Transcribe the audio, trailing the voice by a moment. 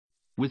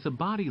With a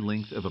body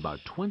length of about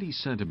 20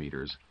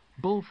 centimeters,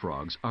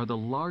 bullfrogs are the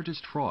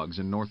largest frogs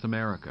in North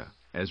America,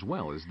 as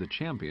well as the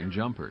champion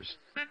jumpers.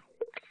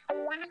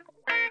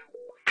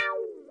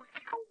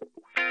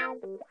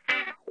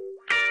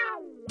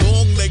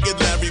 Long-legged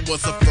Larry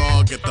was a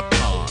frog at the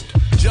pond.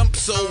 Jumped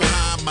so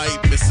high,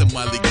 might miss him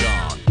while he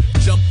gone.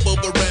 Jump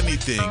over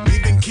anything,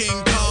 even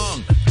King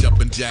Kong.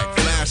 Jumpin' Jack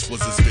Flash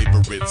was his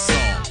favorite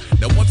song.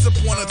 Now once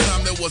upon a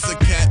time there was a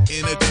cat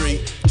in a tree.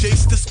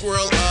 Chased the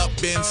squirrel up,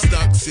 been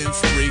stuck since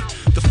 3.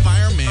 The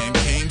fireman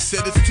came,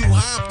 said it's too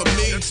high for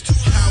me.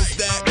 How's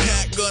that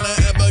cat gonna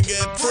ever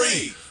get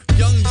free?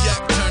 Young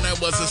Jack Turner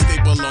was a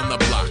staple on the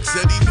block.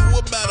 Said he knew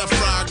about a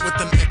frog with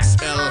an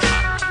XL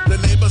hop. The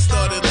neighbor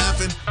started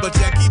laughing, but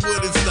Jackie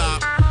wouldn't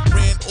stop.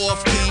 Ran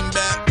off, came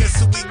back, guess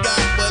who we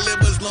got? Well, it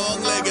was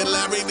long-legged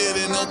Larry,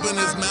 didn't open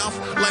his mouth.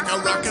 Like a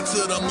rocket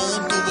to the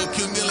moon through a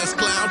cumulus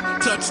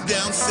cloud.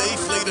 Touchdown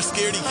safe, laid a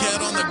scaredy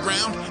cat on the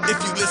ground. If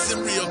you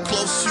listen real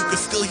close, you can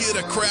still hear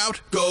the crowd.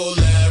 Go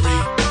Larry,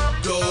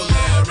 go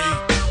Larry,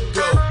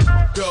 go,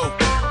 go,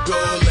 go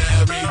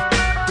Larry,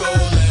 go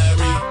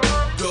Larry,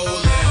 go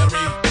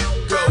Larry,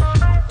 go,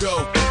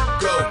 go,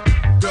 go,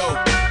 go,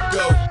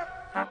 go.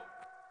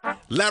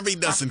 Larry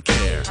doesn't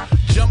care.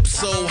 Jump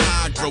so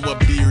high, grow a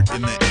beard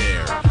in the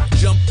air.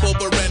 Jump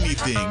over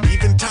anything,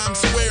 even Times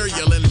Square,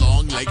 yelling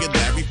long-legged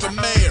Larry for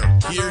mayor.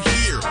 Hear,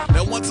 hear.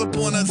 Now once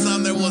upon a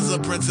time there was a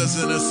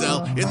princess in a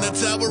cell, in the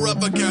tower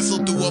of a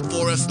castle through a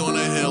forest on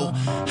a hill.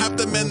 Half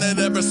the men that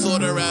ever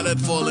sought her out had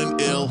fallen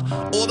ill.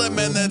 All the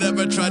men that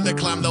ever tried to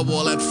climb the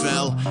wall had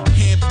fell.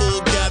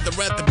 Handful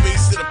gather at the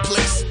base of the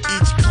place.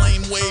 Each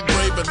claim way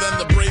braver than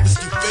the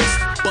bravest you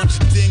faced. Bunch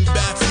of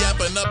dingbats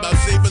yapping about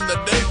saving the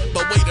day,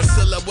 but wait, a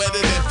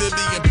silhouetted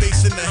amphibian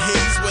facing the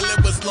haze. Well,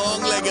 it was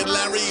long-legged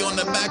Larry on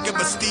the back of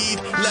a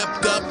steed,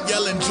 leapt up,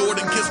 yelling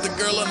Jordan, kissed the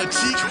girl on the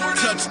cheek.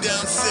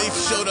 Touchdown safe,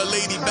 showed a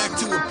lady back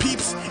to her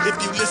peeps. If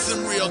you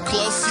listen real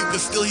close, you can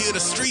still hear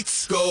the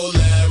streets. Go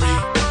Larry,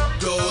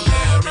 go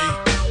Larry,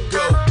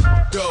 go,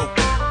 go,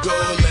 go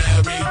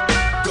Larry,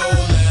 go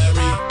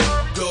Larry,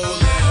 go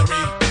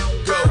Larry,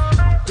 go,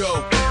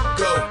 go,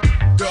 go,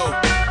 go,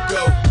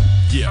 go.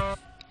 Yeah.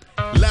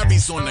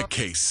 Larry's on the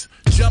case.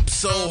 Jump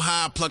so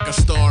high, pluck a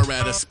star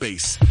out of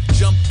space.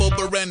 Jump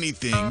over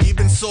anything,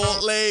 even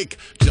Salt Lake.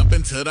 Jump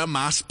into the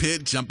mosh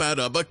pit, jump out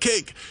of a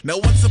cake. Now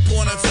once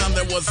upon a time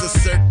there was a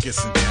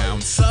circus in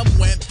town. Some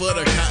went for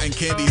the cotton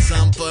candy,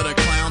 some for the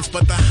clowns.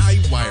 But the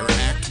high wire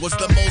act was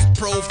the most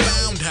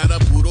profound. Had a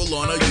poodle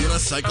on a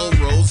unicycle,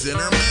 rose in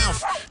her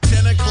mouth.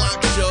 10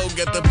 o'clock show,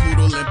 get the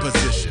poodle in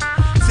position.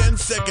 10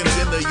 seconds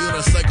in, the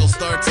unicycle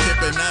starts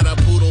tipping. At a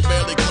poodle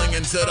barely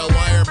clinging to the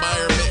wire by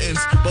her mittens.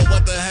 But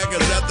what the heck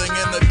is that thing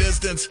in the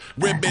distance?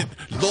 Ribbit,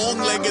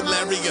 long-legged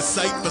Larry, a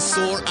sight for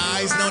sore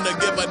eyes. Known to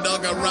give a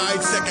dog a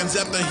ride seconds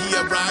after he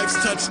arrives.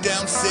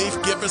 Touchdown safe,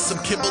 give her some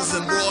kibbles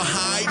and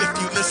rawhide.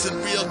 If you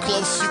listen real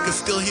close, you can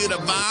still hear the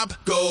vibe.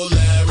 Go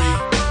Larry,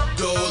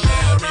 go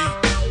Larry,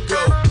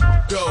 go,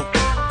 go,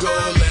 go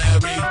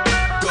Larry,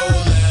 go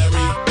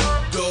Larry,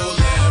 go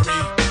Larry,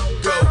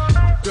 go,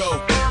 go,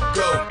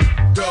 go, go,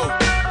 go,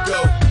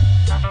 go,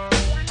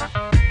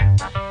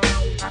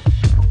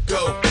 go,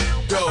 go,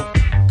 go,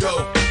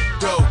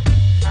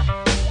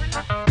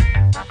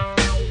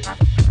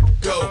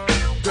 go,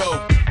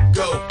 go,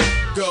 go,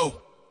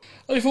 go.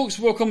 Hey folks,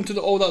 welcome to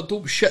the All That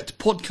Dope Shit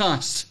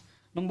podcast,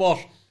 number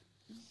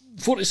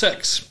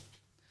 46.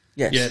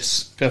 Yes.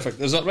 Yes, perfect.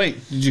 Is that right?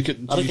 Did you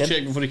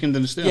check before you came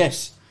down the stairs?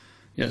 Yes.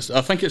 Yes,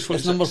 I think it's 46.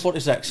 It's number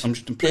 46. I'm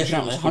pretty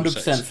sure it's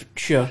 46. 100%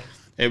 sure.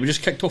 We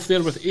just kicked off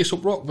there with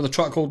Aesop Rock with a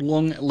track called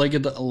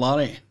Long-Legged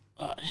Larry.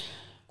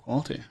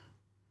 Quality.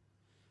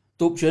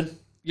 Dope tune.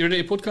 You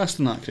ready to podcast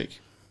on that, Craig?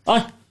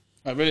 Aye.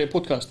 Right, ready to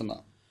podcast on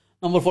that?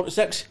 Number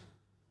 46.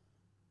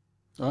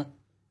 Alright.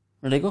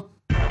 Ready to go?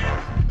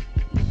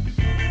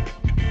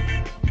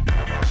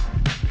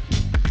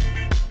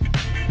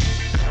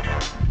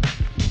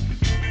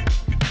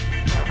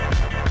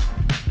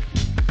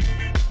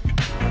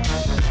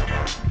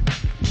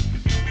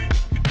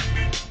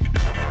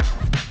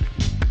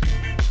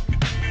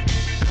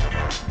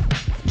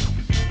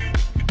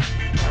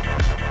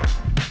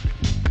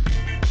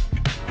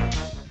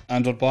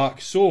 And we're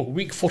back. So,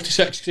 week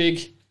 46,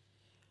 Craig.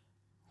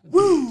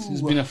 Woo! This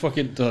has been a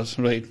fucking... That's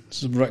right.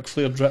 This is Ric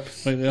Flair drip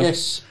right there.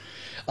 Yes.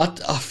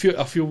 I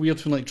feel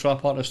weird when like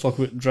trap artists talk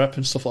about drip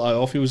and stuff like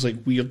that. I feels like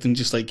weird and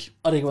just like...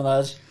 I think what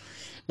that is.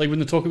 Like when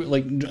they talk about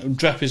like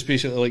drip is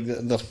basically like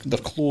their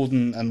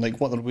clothing and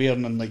like what they're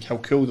wearing and like how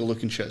cool they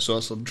look and shit. So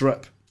that's their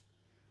drip,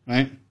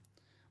 right?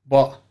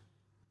 But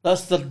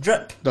that's their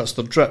drip. That's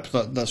their drip.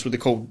 That's what they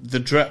call the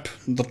drip.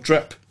 The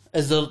drip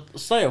is their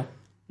style.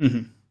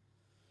 Mm-hmm.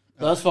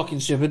 That's fucking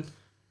stupid.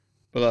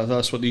 But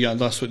that's what the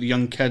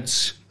young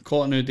kids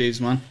call it nowadays,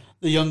 man.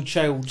 The young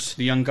childs.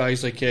 The young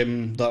guys like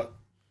that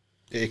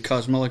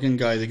Kaz Milligan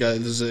guy, the guy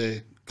that does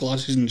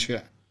glasses and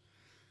shit.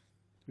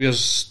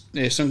 Wears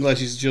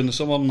sunglasses during the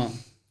summer and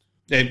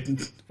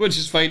that. Which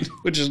is fine,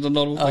 which is the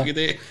normal thing of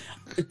day.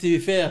 To be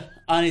fair,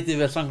 I need to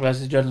wear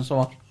sunglasses during the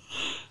summer.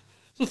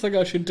 I think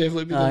I should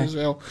definitely be done as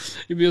well.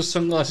 He wears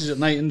sunglasses at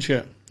night and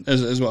shit,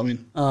 is what I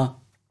mean. Oh,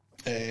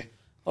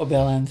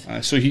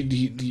 Bellend. So he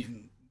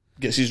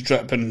gets his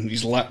drip and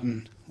his lit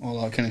and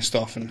all that kind of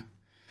stuff, and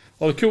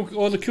all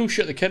the cool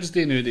shit the kids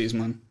do nowadays,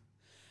 man.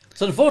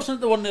 It's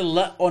unfortunate the one they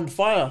lit on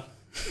fire.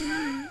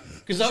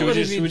 Because that would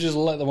have been. We just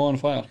lit them on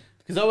fire.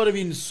 Because that would have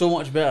been so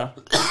much better.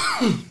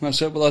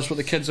 That's it. But that's what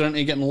the kids are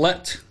into, getting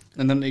lit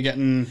and into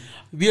getting.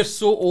 We're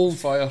so old.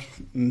 Fire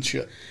and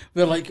shit.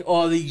 We're like,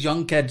 oh, these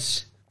young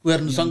kids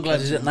wearing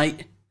sunglasses at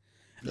night.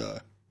 Yeah.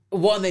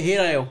 What in the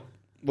hair aisle?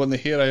 What in the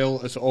hair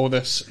aisle is all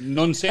this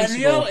nonsense.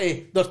 In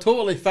reality, they're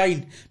totally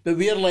fine. But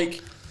we're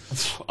like,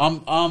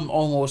 I'm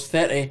almost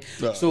 30,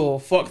 so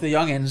fuck the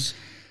youngins.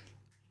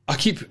 I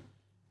keep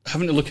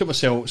having to look at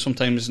myself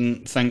sometimes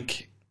and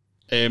think,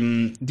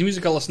 the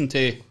music I listen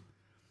to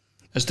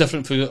is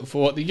different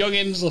for what the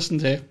youngins listen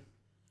to.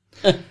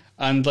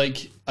 And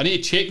like, I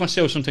need to check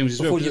myself sometimes as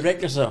Before well. Before you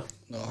wreck yourself.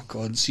 Oh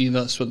God, see,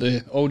 that's what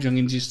the old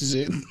youngins used to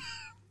say.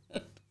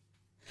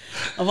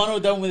 Am I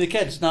not down with the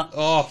kids? Nah.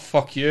 Oh,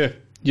 fuck you.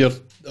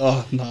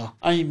 Oh, nah.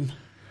 I'm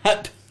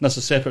hip. That's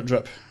a separate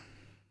drip.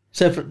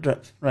 Separate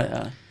drip,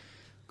 right,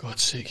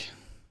 God's sake.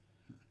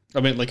 I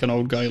meant like an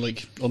old guy,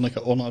 like, on a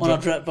drip. On a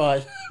drip,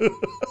 aye.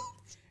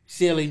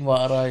 Saline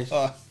water,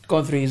 aye.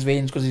 Gone through his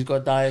veins because he's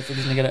got diet if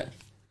he doesn't get it.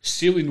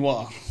 Saline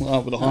water, like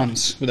that, with the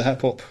hands, with the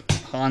hip-hop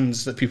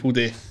hands that people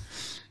do.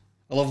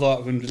 I love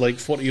that when, like,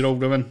 40-year-old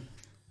women,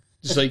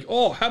 it's like,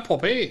 oh,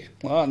 hip-hop, eh?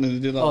 Like that, and then they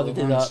do that Oh, with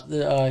they their do hands.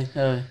 that,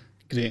 aye.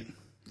 Great.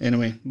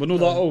 Anyway, we're not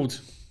that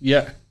old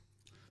yet.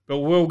 But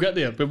we'll get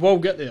there. We will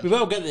get there. We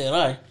will get there,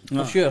 aye.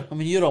 For sure. I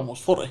mean, you're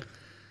almost 40.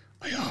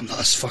 I am.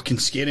 That's fucking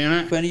scary,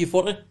 innit? When are you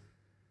 40?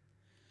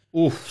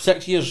 Oh.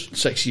 6 years.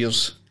 6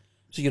 years.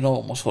 So you're not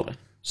almost 40.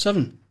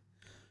 7.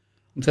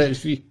 I'm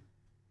 33.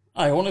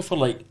 Aye, only for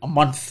like a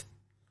month.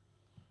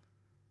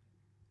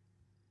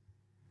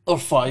 Or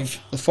 5.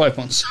 5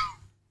 months.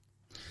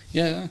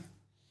 Yeah.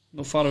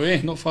 Not far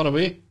away. Not far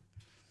away.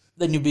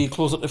 Then you'll be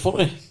closer to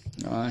 40.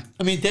 Aye.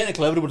 I mean,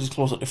 technically everybody's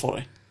closer to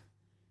 40.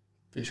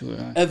 Basically,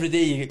 aye. Every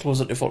day you get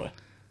closer to 40.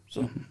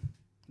 So, There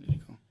you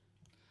go.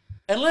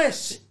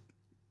 unless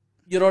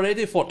you're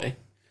already 40,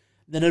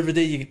 then every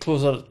day you get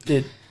closer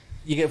to,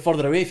 you get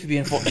further away from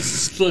being 40.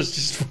 Let's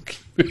just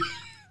fucking...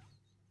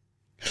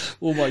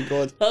 Oh my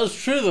God.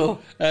 That's true though.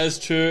 That is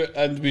true,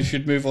 and we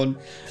should move on.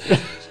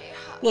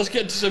 Let's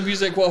get to some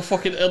music. What a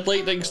fucking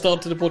enlightening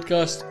start to the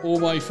podcast. Oh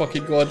my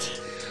fucking God.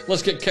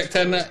 Let's get kicked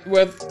in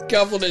with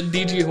Gavlin and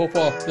DJ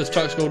Hopper. This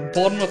track's called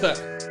Born With It.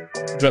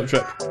 Drip,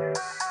 drip.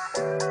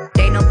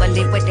 They don't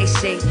believe what they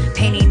see.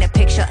 Painting a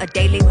picture, a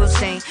daily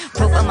routine.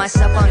 Proof of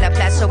myself on the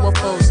plateau of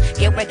fools.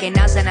 Get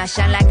recognized and I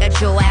shine like a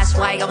jewel. Ask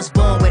why I was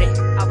born with it.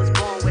 I was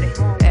born with it.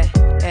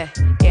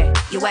 Yeah.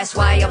 You ask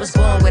why I was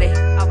born with it.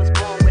 I was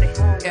born with it.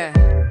 Yeah.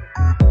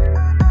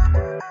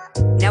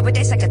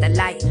 Nowadays I got the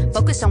light,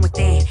 focus on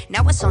within,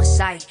 now it's on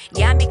sight.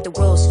 Yeah, I make the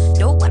rules,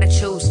 do what I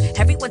choose.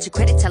 Everyone's a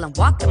credit till I'm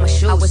walking my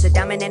shoes. I was a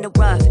diamond in the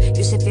rough,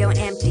 used to feel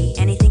empty.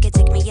 Anything could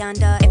take me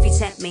under if you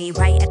tempt me.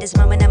 Right at this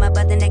moment I'm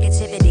above the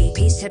negativity.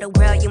 Peace to the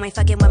world, you ain't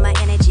fucking with my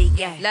energy.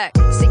 Yeah, look,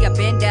 see I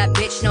been that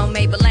bitch, no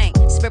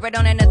Maybelline. Spirit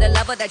on another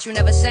level that you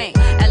never seen.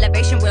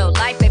 Elevation, real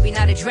life, baby,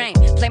 not a dream.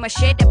 Play my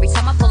shit every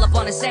time I pull up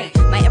on the scene.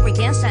 My every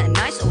dance sounding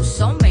nice, oh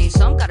so mean.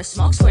 Some got a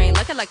smoke screen,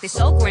 looking like they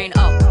so green.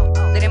 Oh,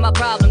 that ain't my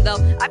problem though.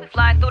 I be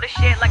flying through the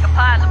shit like a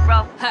pilot,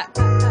 bro. Huh.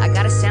 I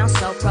gotta sound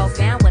so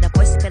profound with a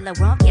voice to fill a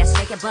room. Yes,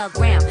 take above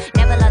ground.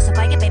 Never lost a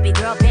fight, baby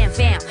girl, been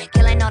found.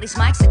 Killing all these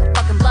mics like a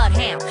fucking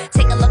bloodhound.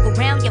 Take a look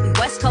around, yeah, we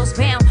West Coast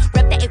bound.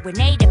 Rep the 8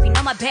 grenade if you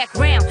know my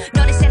background.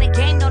 No, this ain't a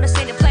game, no, this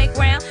ain't a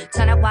playground.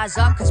 Turn our wise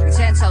up, cause we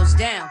 10 toes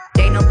down.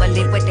 They don't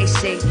believe what they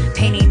see.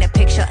 Painting a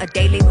picture, a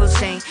daily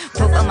routine.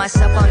 Proof of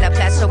myself on the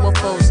plateau of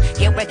fools.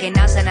 Get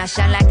recognized and I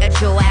shine like a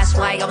jewel. Ask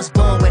why I was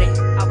born with it.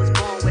 I was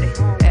born with it.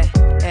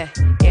 Yeah.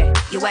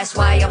 You ask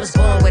why I was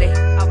born with it.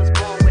 I was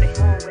born with it.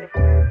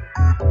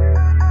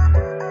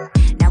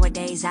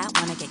 Nowadays I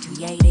wanna get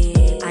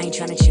creative. I ain't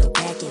tryna chill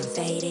back and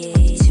fade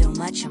it. Too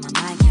much on my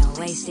mind, can't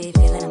waste it.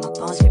 Feeling in my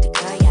bones, baby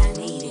girl, yeah, I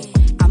need it.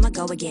 I'ma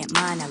go and get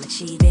mine, I'll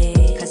achieve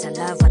it. Cause I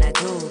love what I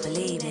do,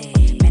 believe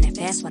it.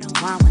 Manifest what I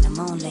want when the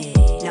moon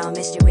lit. No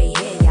mystery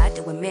here, yeah, I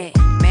do admit.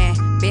 Man,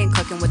 been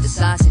cooking with the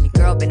sauce. And the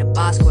girl been a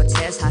boss,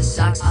 Cortez, hot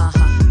socks,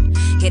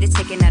 Hit it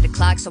ticking at the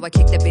clock, so I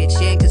kick the bitch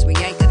in. Cause we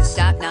ain't gonna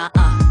stop,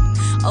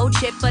 Old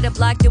chip for the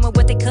block, doing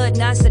what they could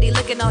not. Said he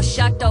looking all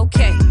shocked,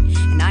 okay.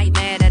 And I ain't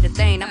mad at a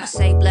thing, I'ma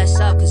say bless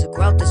up, cause of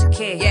growth as a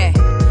kid. Yeah,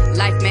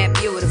 life man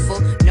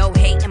beautiful, no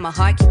hate in my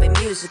heart, keep it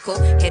musical.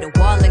 Hit a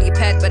wall in your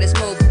path, but it's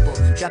movable.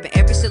 Dropping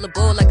every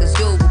syllable like a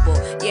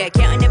doable. Yeah,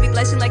 counting every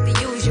blessing like the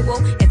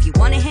usual. If you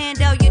want a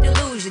handout, you're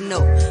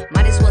delusional.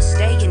 Might as well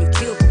stay in your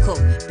cubicle.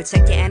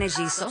 Protect your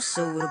energy, so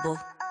suitable.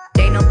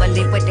 They don't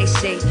believe what they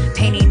see.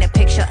 Painting a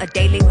picture, a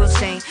daily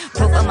routine.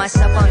 Proof of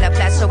myself on the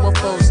plateau of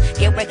fools.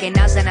 Get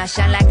recognized and I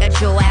shine like a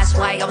jewel. Ask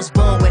why I was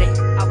born with it.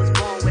 I was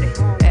born with it.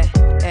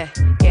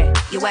 Yeah.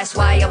 You ask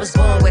why I was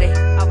born with it.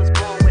 I was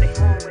born with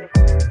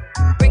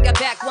it. Bring it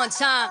back one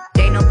time.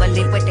 They don't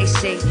believe what they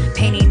say.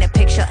 Painting a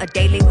picture, a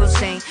daily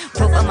routine.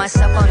 Proof of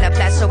myself on the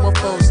plateau of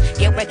fools.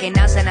 Get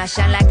recognized and I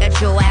shine like a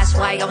jewel. Ask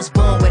why I was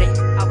born with it.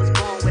 I was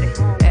born with it.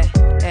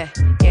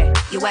 Yeah.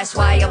 You ask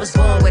why I was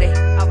born with it.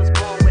 I was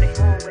born with it.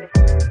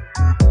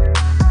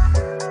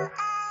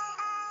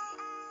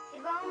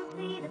 You gon'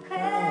 see the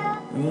crowd.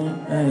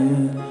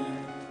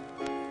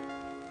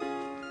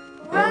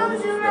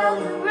 Rosa,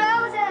 Rosa,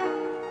 Rosa.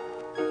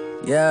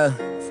 Yeah.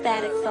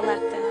 Static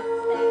selector.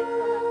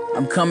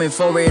 I'm coming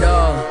for it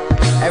all.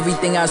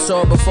 Everything I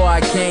saw before I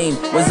came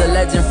was a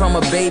legend from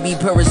a baby.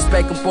 Put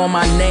respect upon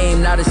my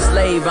name. Not a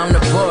slave, I'm the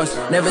boss.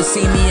 Never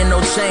see me in no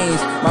change.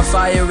 My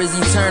fire is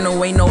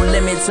eternal, ain't no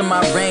limit to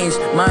my range.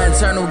 My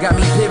internal got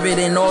me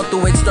pivoting all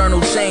through external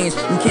change.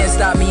 You can't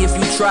stop me if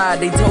you tried.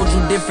 They told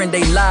you different,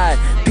 they lied.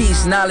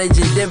 Peace, knowledge,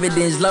 and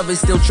dividends. Love is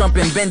still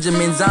trumping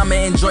Benjamins. I'ma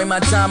enjoy my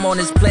time on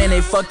this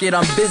planet. Fuck it,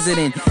 I'm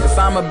visiting. If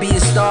I'ma be a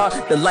star,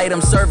 the light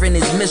I'm serving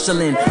is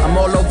Michelin. I'm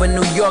all over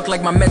New York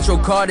like my Metro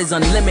card is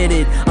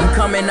unlimited. I'm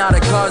coming out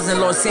of cars in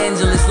Los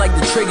Angeles like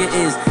the trigger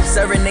is.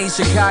 Serenade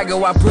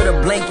Chicago, I put a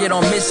blanket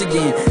on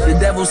Michigan. The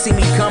devil see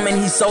me coming,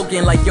 he's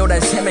soaking like yo,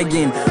 that's him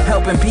again.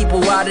 Helping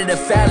people out of the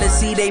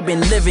fallacy they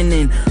been living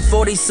in.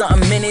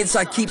 40-something minutes,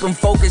 I keep them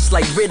focused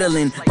like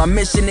Ritalin. My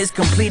mission is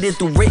completed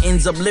through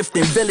writtens,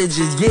 uplifting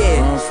villages,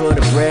 yeah. One for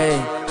the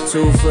bread,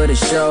 two for the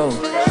show.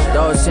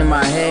 Thoughts in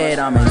my head,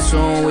 I'm in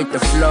tune with the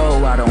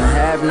flow. I don't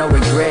have no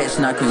regrets,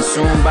 not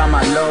consumed by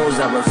my lows.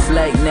 I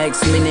reflect,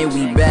 next minute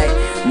we back.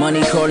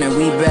 Money calling,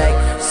 we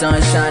back.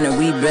 Sun shining,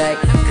 we back.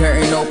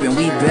 Curtain open,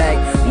 we back.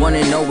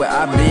 Wanna know where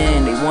I've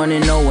been, they wanna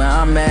know where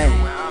I'm at.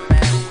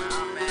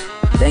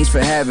 Thanks for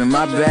having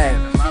my back.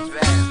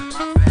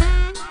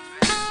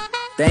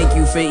 Thank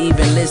you for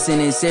even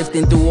listening,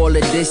 sifting through all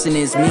the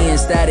dissonance. Me and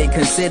Static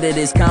consider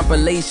this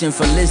compilation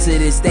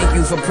felicitous. Thank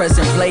you for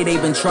pressing play,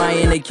 they've been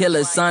trying to kill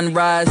a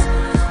sunrise,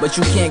 but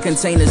you can't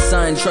contain the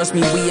sun. Trust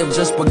me, we have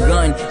just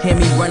begun. Hear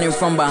me running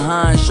from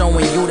behind,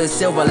 showing you the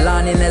silver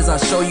lining as I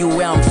show you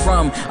where I'm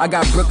from. I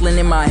got Brooklyn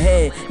in my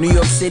head, New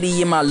York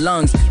City in my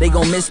lungs. They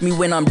gon' miss me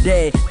when I'm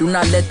dead. Do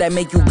not let that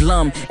make you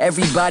glum.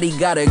 Everybody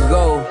gotta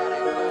go.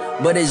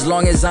 But as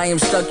long as I am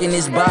stuck in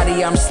this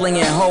body, I'm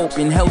slinging hope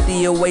and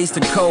healthier ways to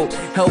cope.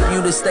 Help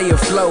you to stay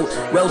afloat,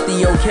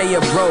 wealthy, okay,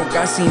 or broke.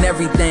 I seen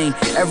everything,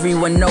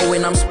 everyone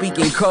knowing I'm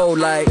speaking cold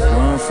like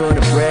one for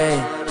the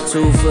bread,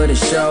 two for the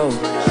show.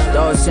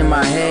 Thoughts in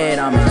my head,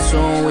 I'm in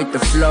tune with the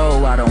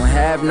flow. I don't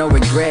have no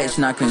regrets,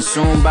 not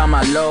consumed by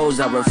my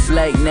lows. I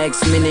reflect,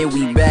 next minute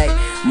we back.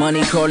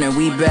 Money calling,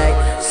 we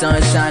back.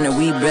 Sun shining,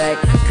 we back.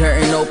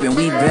 Curtain open,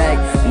 we back.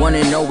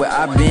 Wanna know where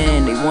I've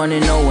been, they wanna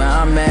know where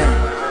I'm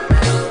at.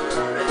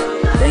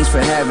 Thanks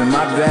for having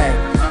my back.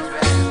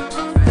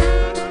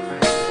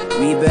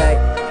 We back,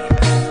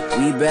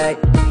 we back,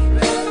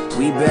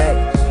 we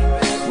back.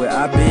 Where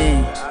I've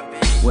been,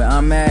 where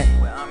I'm at.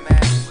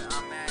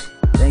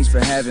 Thanks for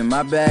having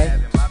my back.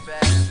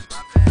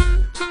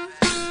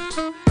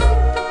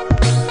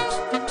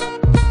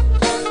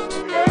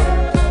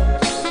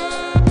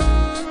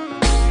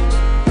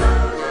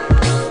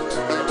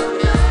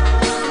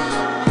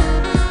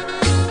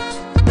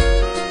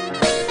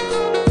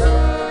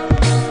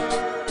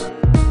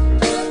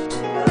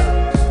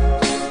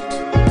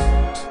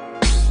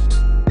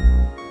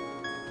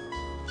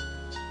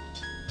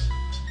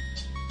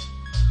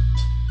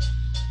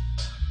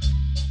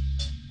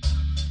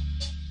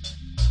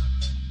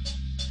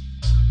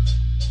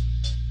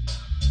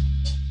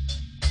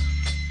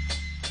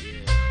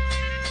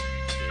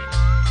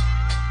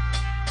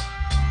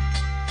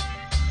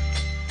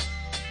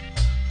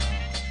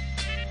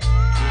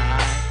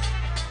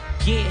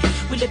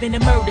 In a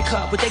murder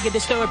cup, but they get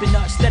disturbing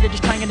us. Instead of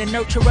just trying to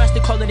nurture us, they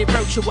calling it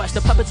virtue us.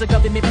 The puppets of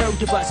government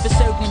murder us. For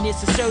certain,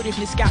 this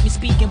assertiveness got me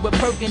speaking with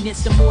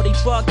pertinence. The more they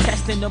drug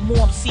testing, the more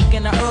I'm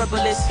seeking a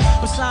herbalist.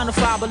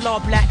 Personified all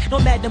black, no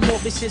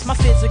metamorphosis. My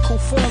physical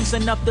form's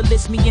enough to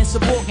list me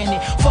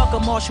insubordinate. Fuck a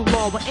martial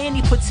law or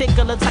any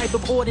particular type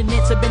of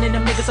ordinance. I've been in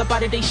them niggas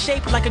about it, they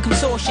shaped like a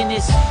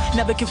contortionist.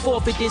 Never can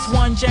forfeit this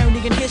one journey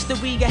in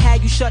history. I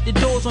had you shut the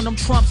doors on them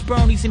Trumps,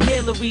 Bernies, and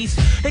Hillarys.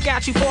 They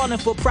got you falling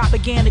for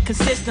propaganda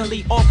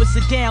consistently.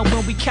 Officer down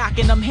when we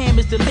cocking them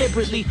hammers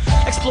deliberately.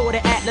 Explore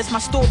the atlas, my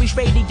story's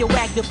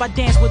radioactive. I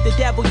dance with the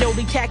devil, yo,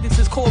 the tactics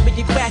is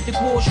choreographic.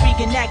 Wall Street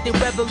enacted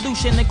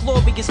revolution in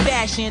glorious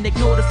fashion.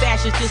 Ignore the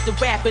fashions, just the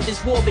rap of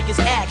this warrior's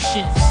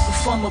actions.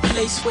 From a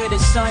place where the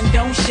sun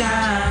don't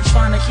shine,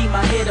 trying to keep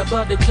my head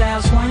above the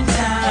clouds one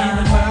time.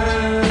 In a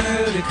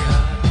murder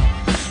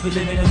cup, we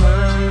live in a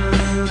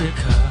murder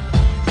cup.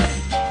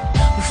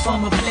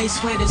 From a place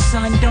where the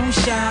sun don't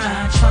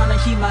shine, trying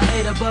to keep my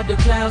head above the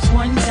clouds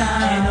one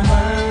time. In a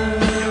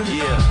murder,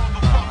 yeah.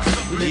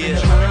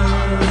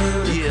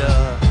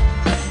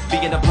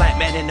 Being a black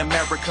man in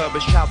America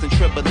is trials and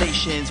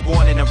tribulations.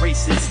 Born in a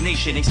racist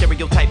nation, they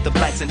stereotype the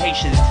blacks and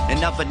Haitians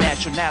and other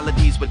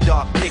nationalities with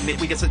dark pigment.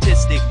 We get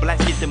statistic,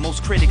 blacks get the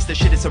most critics, the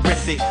shit is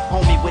horrific.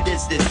 Homie, what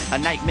is this? A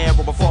nightmare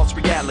or a false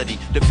reality? reality.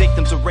 The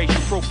victims of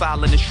racial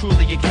profiling is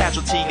truly a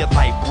casualty of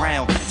light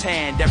brown,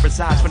 tan that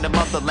resides from the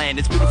motherland.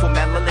 It's beautiful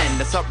melanin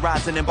that's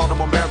uprising in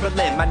Baltimore,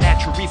 Maryland. My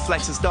natural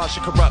reflexes dodge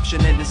the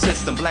corruption in the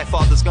system. Black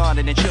fathers gone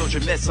and their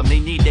children miss them. They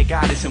need their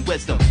guidance and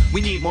wisdom.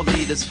 We need more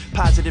leaders,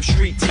 positive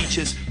street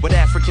teachers with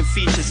African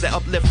features that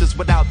uplift us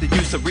without the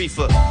use of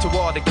reefer. To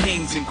all the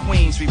kings and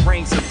queens, we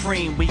reign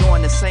supreme. We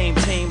on the same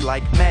team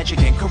like Magic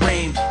and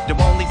Kareem. The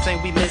only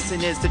thing we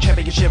missing is the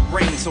championship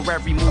ring. So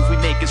every move we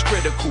make is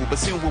critical, but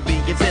soon we'll be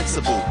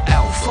invincible.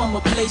 Alpha. From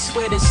a place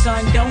where the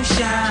sun don't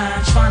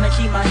shine, trying to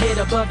keep my head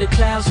above the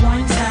clouds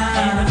one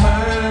time. In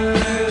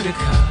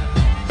America,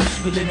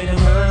 we live in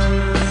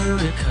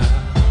America.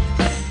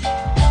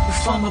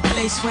 We're from a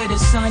place where the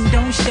sun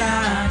don't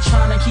shine,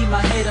 trying to keep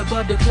my head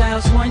above the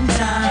clouds one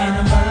time. In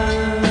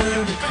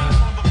America,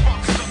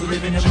 we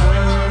live in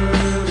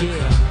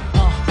America.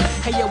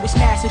 Hey yo, it's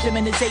massive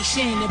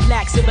feminization in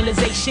black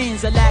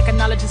civilizations. A lack of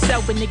knowledge of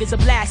self and niggas are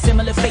black,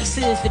 similar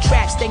faces. The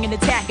trap staying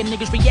attack and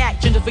niggas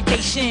react,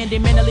 gentrification. They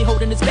mentally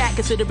holding us back,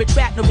 consider it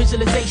trap, no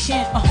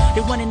visualization.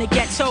 They running the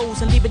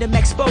ghettos and leaving them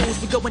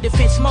exposed. We go in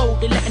defense mode,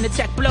 they letting the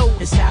tech blow.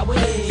 That's how it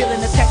is. Feeling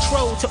the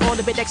petrol to all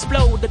of it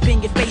explode. Up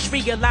in your face,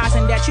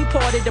 realizing that you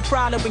part of the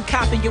problem and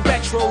copying your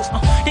retros.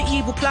 The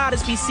evil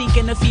plotters be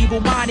seeking the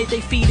feeble-minded. They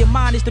feed and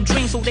minus them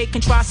dreams so they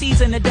can try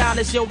seizing the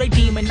dollars. Yo, they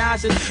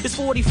demonize us. This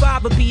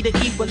 45 will be the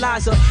equalizer.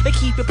 They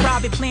keep your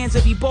private plans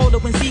of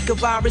Ebola and Zika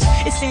virus.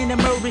 It's in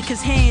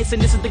America's hands, and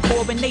this is the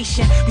core of a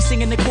nation. We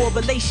singing the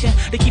correlation,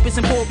 they keep us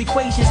in poor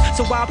equations.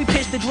 So while we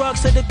pitch the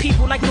drugs to the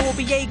people like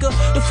Noriega,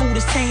 the food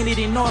is tainted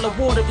and all the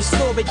water is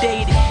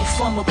fluoridated.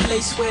 From a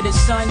place where the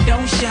sun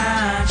don't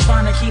shine,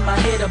 trying to keep my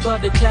head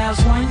above the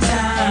clouds one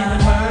time.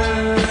 In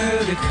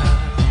America,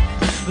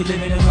 we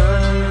live in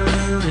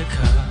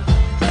America.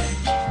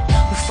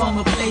 From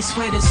a place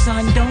where the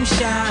sun don't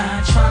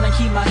shine, trying to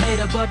keep my head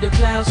above the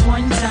clouds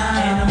one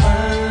time. In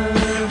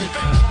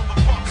America,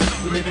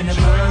 we live in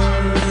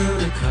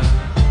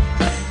America.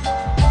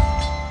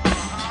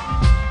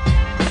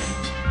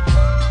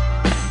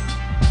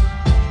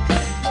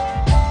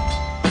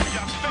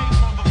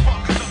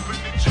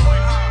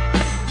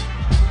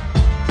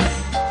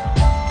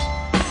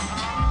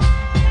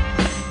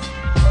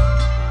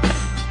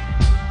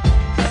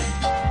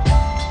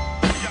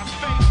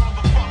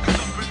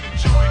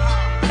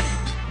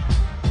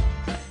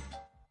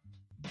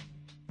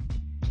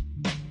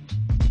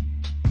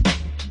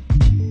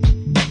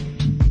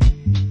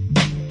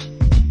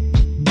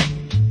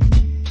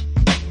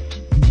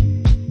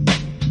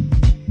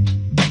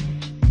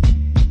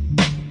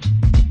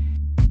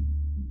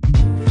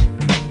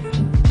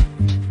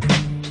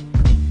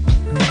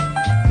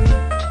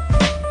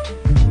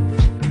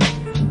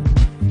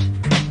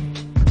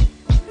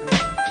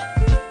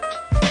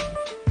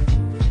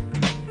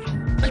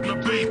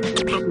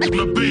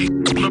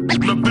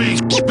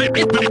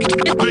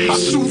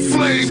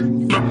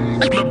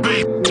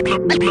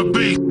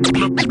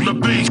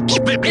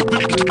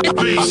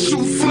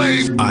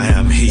 I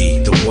am he,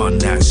 the one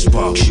that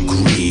sparks your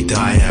greed.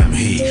 I am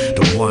he,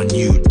 the one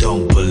you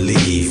don't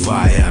believe.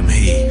 I am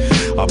he,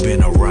 I've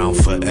been around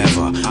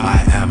forever.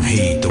 I am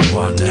he, the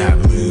one that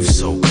moves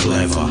so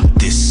clever.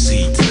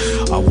 Deceit,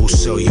 I will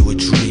sell you a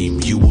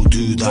dream. You will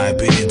do thy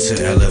bidding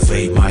to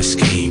elevate my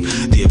scheme.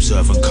 The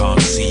observant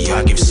can't see,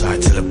 I give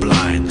sight to the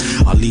blind.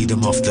 I lead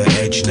them off the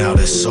edge, now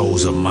their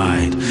souls are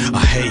mine. I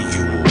hate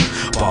you all,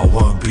 but I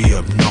won't be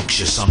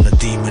obnoxious. I'm the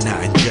demon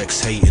that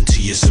injects hate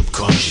into your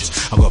subconscious.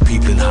 I've got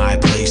people in high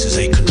places,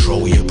 they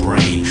control your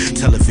brain.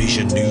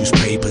 Television,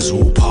 newspapers,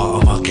 all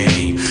part of my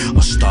game.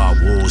 I start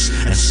wars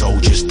and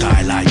soldiers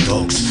die like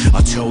dogs.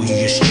 I tell you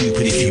you're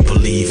stupid if you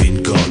believe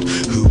in God.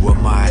 Who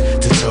am I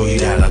to tell you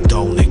that I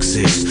don't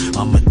exist?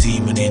 I'm a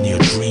demon in your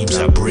dreams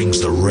that brings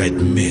the red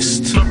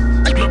mist.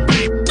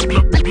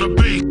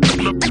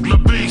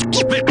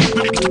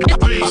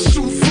 I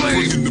shoot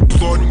flames in the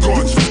blood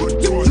guts.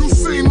 You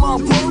see my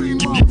work?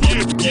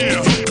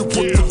 Yeah. You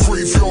put the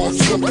graveyard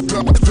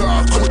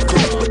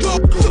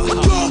I'm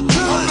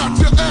not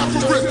your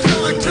average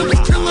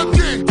killer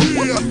gang.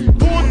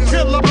 Born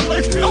killer.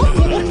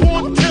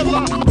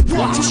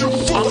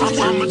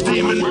 I'm a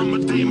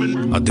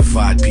demon. I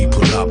divide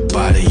people up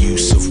by the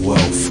use of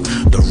wealth.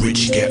 The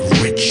rich get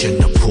rich and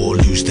the poor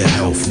lose their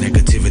health.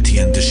 Negativity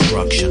and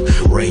destruction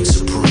reign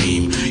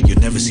supreme. You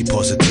never see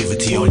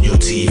positivity on your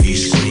TV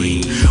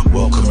screen.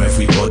 Welcome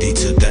everybody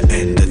to the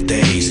end of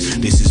days.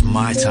 This is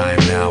my time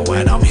now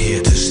and I'm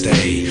here to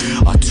stay.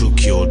 I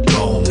took your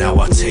dome, now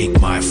I take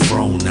my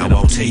throne. Now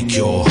I'll take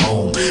your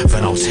home,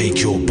 then I'll take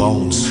your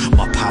bones.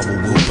 My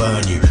power will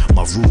burn you,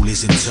 my rule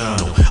is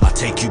internal. I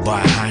take you by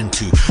hand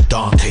to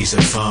Dante's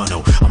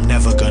Inferno. I'm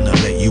never gonna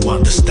let you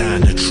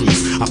understand the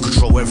truth. I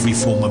control every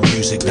form of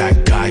music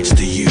that guides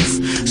the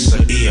youth. So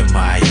here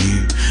my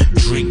you,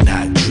 drink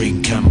that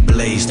drink and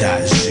blaze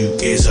that zoo.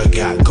 Is a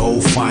gat, go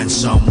find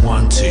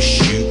someone to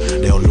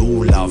shoot. They'll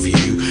all love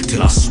you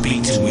till I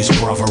speak to his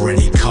brother and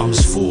he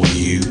comes for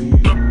you.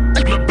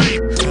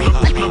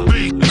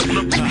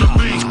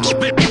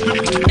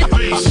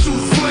 I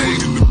shoot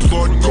flames in the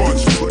blood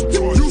guts.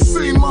 You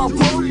see my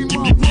work?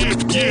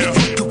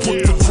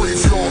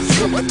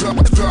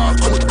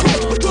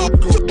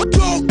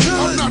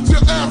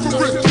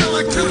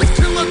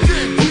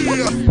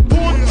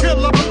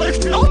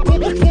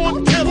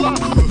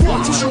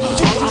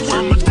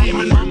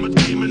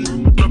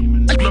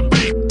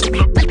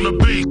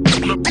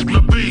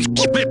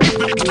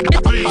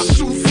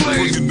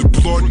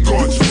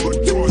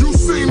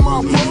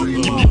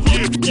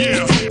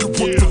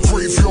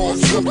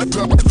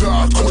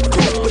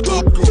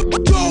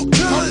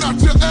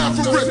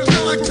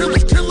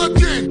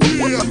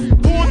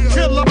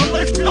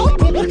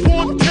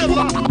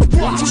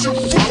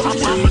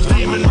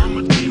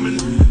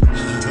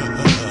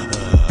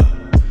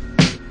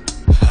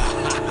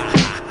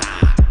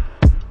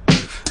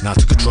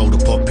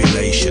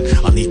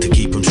 to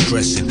keep them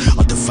stressing.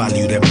 I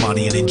devalue their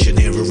money and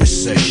engineer a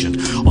recession.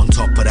 On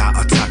top of that,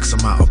 I tax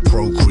them out of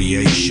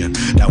procreation.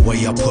 That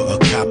way I put a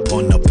cap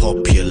on the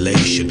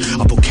population.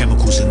 I put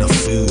chemicals in the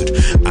food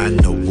and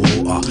the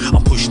water.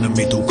 I'm pushing the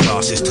middle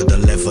classes to the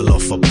level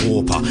of a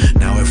pauper.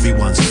 Now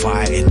everyone's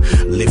fighting,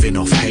 living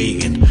off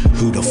hating.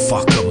 Who the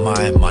fuck am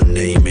I? My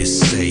name is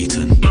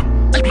Satan.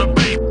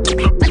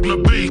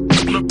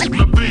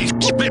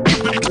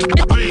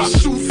 I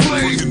shoot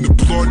flames in the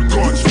blood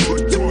guts.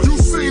 You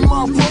seen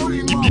my work?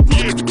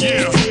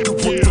 Yeah.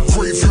 Put the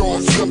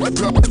graveyard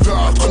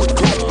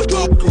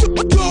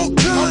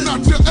I'm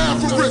not your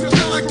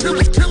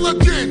average killer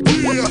again.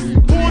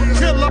 Born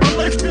killer,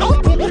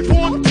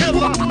 born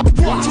killer.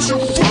 Watch you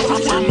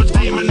fuck. I'm a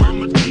demon.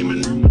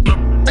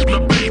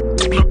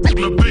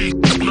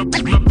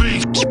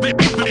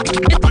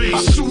 I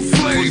shoot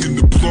flames in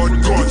the blood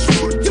guts.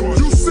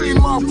 You seen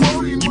my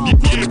work?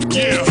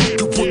 Yeah.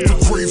 Put the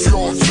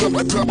graveyard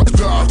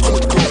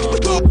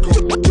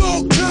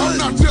I'm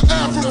not your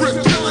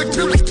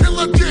average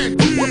killer again.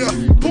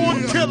 Born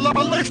killer.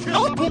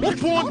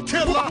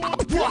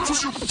 Watch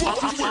you fuck.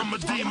 I'm a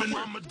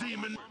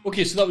demon.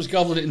 Okay, so that was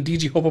Gavlet and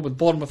DJ Hopper with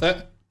Born With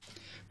It.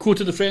 Co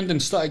to the Friend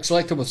and Static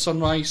Selector with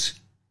Sunrise.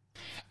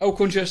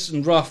 Alconscious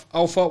and Raf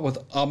Alpha with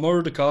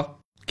Amurdica.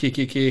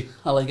 KKK.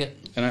 I like it.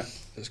 In it.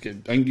 That's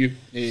good. I think you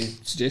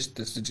suggest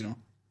this, did you know?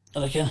 I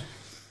like it.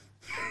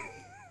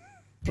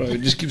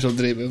 Brilliant. Just keeps on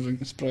doing everything.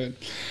 It's brilliant.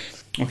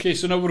 Okay,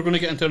 so now we're going to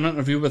get into an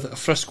interview with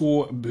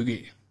Frisco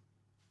Boogie.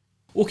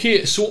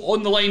 Okay, so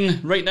on the line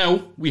right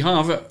now, we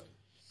have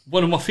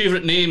one of my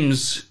favourite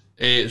names,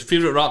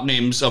 favourite rap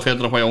names I've heard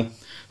in a while.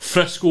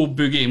 Frisco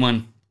Boogie,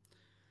 man.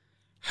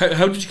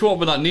 How did you come up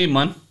with that name,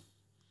 man?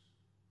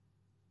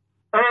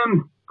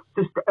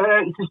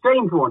 It's a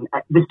strange one.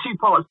 There's two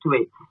parts to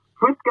it.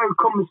 Frisco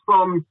comes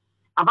from...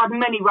 I've had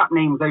many rap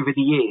names over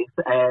the years.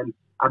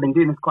 I've been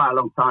doing this quite a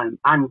long time.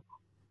 And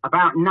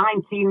about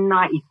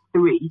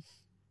 1993,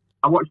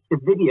 I watched a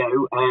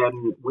video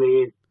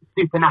with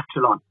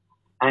Supernatural on.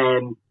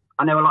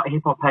 I know a lot of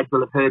hip-hop heads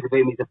will have heard of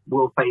him. He's a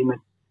world-famous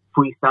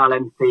freestyle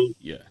MC.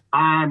 Yeah.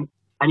 And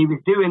he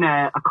was doing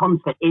a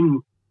concert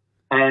in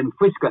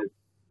Frisco,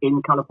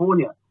 in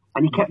California.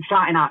 And he kept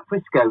shouting out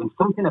Frisco, and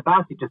something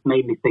about it just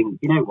made me think,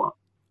 you know what?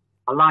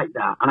 I like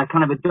that. And I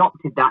kind of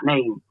adopted that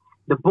name.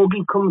 The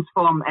Boogie comes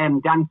from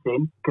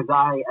dancing, because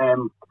I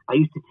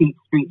used to teach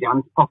street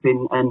dance,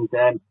 popping and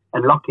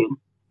locking.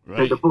 Right.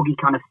 So the Boogie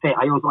kind of fit.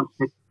 I always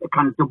wanted a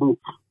kind of double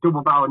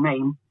barrel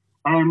name.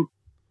 And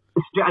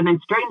then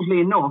strangely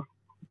enough,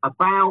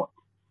 about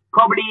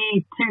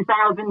probably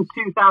 2000,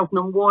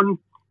 2001,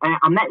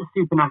 I met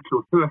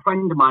Supernatural through a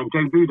friend of mine,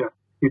 Joe Buda,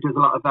 who does a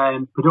lot of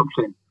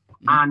production.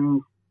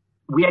 And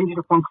we ended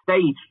up on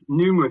stage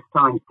numerous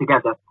times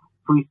together,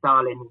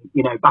 freestyling,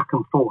 back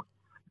and forth.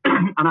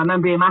 And I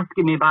remember him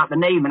asking me about the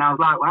name, and I was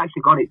like, well, I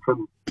actually got it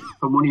from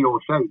one of your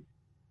shows.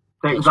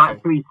 So it was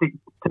like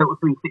total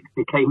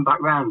 360 came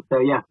back round. So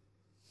yeah.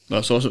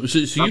 That's awesome. So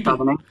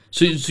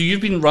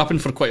you've been rapping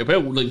for quite a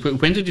while. Like,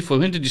 when did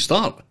you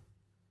start?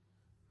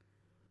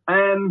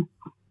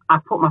 I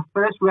put my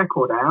first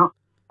record out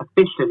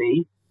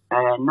officially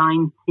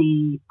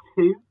 92.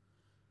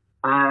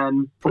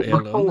 But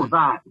before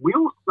that, we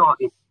all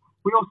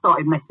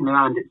started messing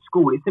around at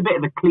school. It's a bit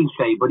of a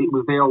cliche, but it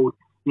was the old,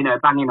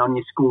 banging on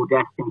your school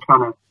desk and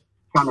trying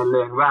to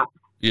learn rap.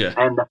 Yeah.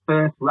 And the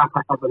first rap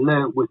I ever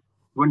learned was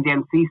Run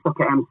DMC, Suck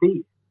at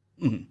MC.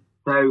 Mm-hmm.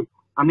 So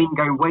I mean,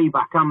 going way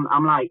back, I'm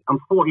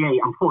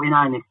 48, I'm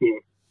 49 this year.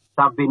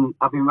 So I've been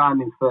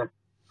rhyming for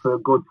a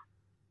good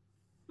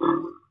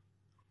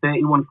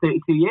 31,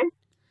 32 years.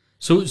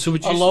 So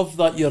would you... I love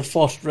that your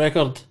first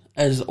record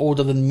is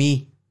older than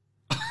me.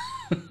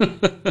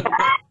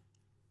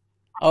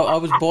 I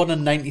was born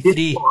in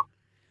 93,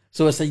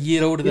 so it's a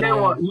year older than I am. You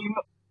know what?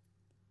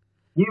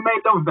 You may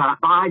love that,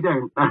 but I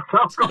don't.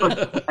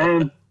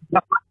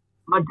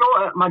 My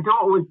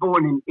daughter was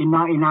born in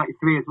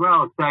 1993 as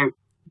well, so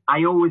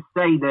I always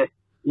say that,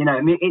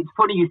 it's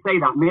funny you say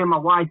that. Me and my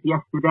wife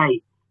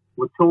yesterday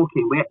were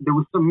talking. There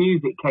was some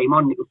music came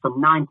on. It was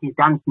some 90s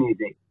dance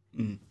music.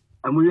 Mm.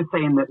 And we were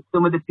saying that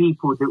some of the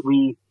people that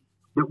we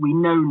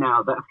know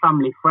now that are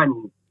family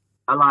friends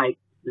are like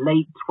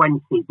late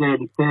 20s,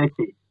 early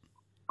 30s.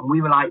 And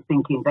we were like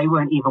thinking they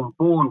weren't even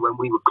born when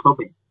we were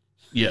clubbing.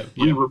 Yeah.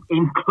 We were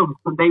in clubs,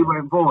 but they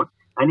weren't born.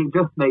 And it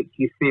just makes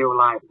you feel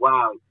like,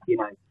 wow,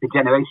 the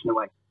generation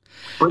away.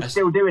 But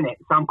still doing it.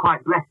 So I'm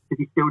quite blessed to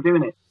be still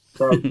doing it.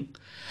 So.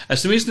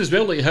 It's amazing as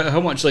well, like how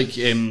much like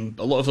a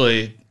lot of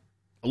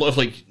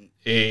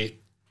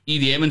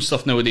EDM and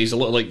stuff nowadays. A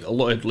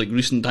lot of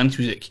recent dance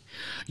music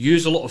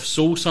use a lot of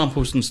soul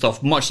samples and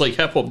stuff, much like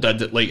hip hop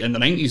did, like in the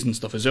 90s and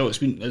stuff as well. It's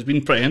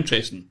been pretty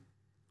interesting.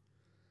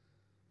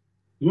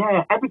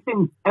 Yeah,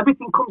 everything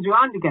comes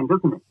around again,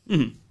 doesn't it?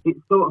 Mm-hmm. It's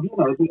sort of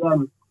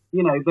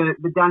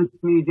the dance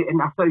music,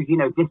 and I suppose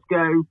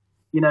disco.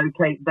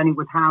 Then it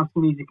was house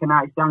music, and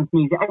now it's dance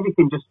music.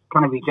 Everything just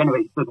kind of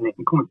regenerates, doesn't it,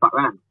 and comes back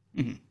around.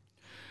 Mm-hmm.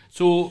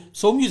 So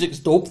soul music's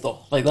dope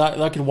though. Like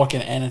that can work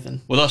in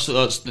anything. Well, that's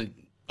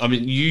I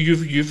mean,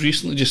 you've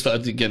recently just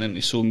started getting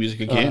into soul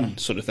music again,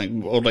 sort of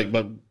thing, or like,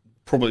 but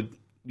probably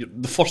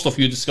the first stuff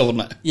you discovered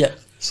it. Yeah,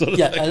 sort of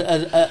yeah.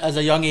 thing. As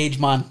a young age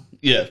man,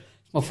 Yeah.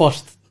 my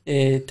first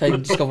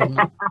time discovering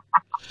it.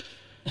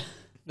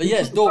 But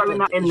yeah, it's dope.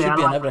 It should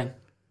be in everything.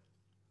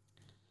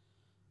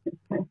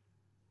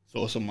 It's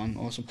awesome, man.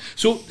 Awesome.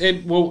 So,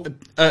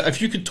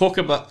 if you could talk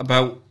about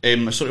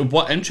sort of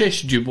what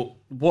interested you,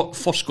 what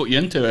first got you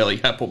into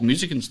like hip hop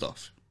music and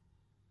stuff.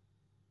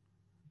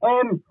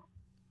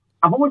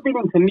 I've always been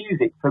into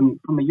music from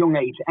a young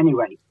age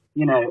anyway,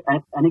 you know,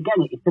 and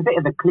again, it's a bit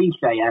of a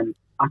cliche.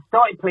 I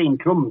started playing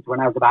drums when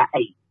I was about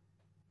 8.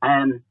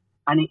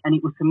 And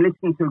it was from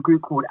listening to a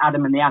group called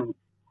Adam and the Ants,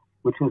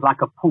 which was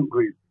like a punk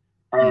group.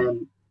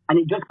 And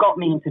it just got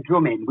me into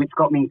drumming, which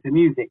got me into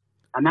music.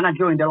 And then I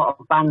joined a lot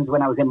of bands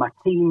when I was in my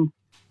teens.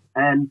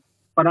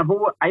 But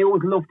I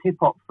always loved hip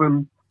hop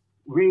from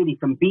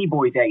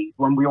B-boy days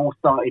when we all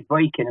started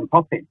breaking and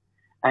popping.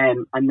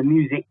 And the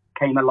music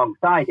came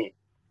alongside it.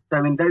 So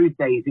in those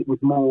days, it was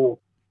more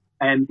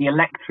the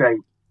electro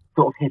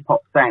sort of hip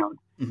hop sound.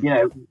 Mm-hmm. You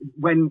know,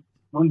 when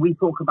we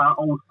talk about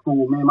old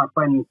school, me and my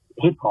friends,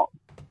 hip hop,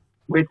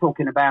 we're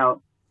talking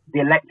about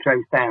the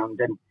electro sound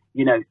and,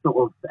 you know,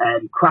 sort of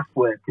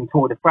Kraftwerk and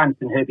Tour de France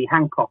and Herbie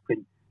Hancock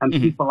and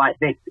people like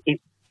this.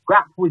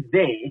 Rap was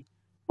there,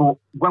 but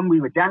when we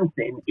were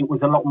dancing, it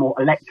was a lot more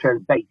electro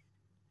based.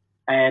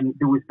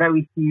 There was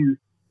very few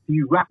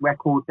rap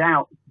records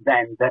out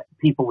then that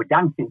people were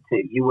dancing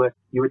to. You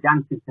were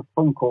dancing to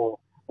funk or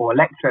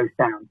electro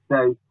sound.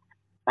 So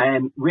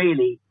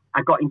really,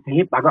 I got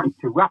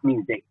into rap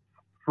music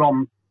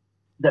from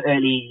the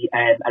early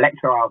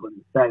electro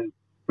albums. So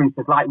for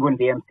instance, like Run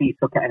DMC,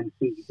 Sucker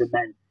MCs, and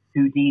then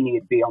Houdini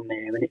would be on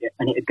there,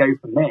 and it'd go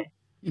from there.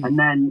 Mm. And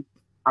then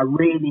I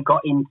really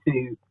got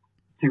into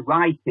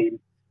writing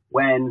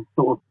when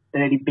sort of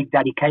early Big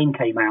Daddy Kane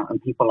came out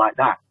and people like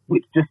that,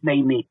 which just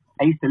made me.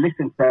 I used to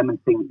listen to them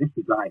and think, this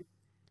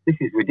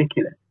is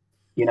ridiculous.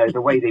 You know,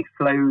 the way they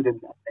flowed and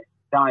their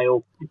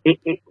style.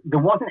 There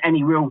wasn't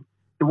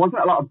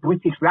a lot of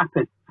British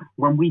rappers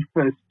when we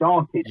first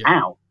started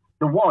out.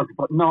 There was,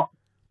 but not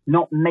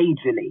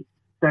majorly.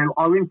 So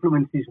our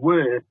influences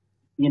were,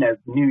 you know,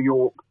 New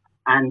York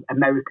and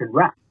American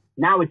rap.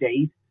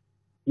 Nowadays,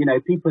 you know,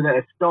 people that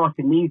are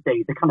starting these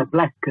days are kind of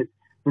blessed because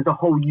there's a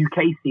whole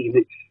UK scene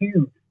that's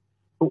huge.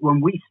 But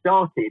when we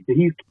started,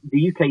 the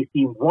UK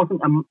scene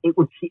wasn't. It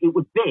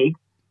was big,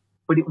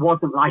 but it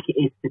wasn't like it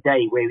is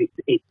today, where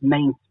it's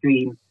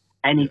mainstream.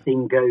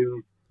 Anything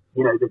goes.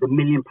 You know, there's a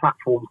million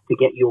platforms to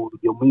get your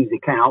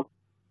music out.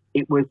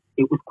 It was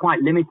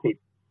quite limited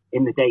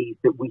in the days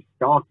that we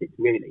started,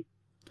 really.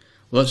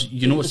 Well,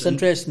 it's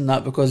interesting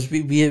that because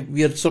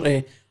we're sort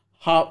of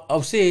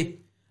I'll say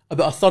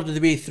about a third of the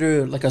way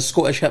through like a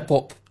Scottish hip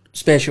hop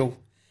special,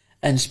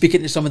 and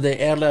speaking to some of the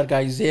earlier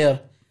guys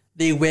there.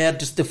 They were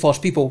just the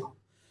first people.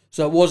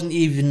 So it wasn't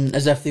even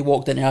as if they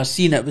walked into a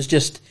scene. It was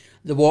just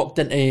they walked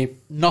into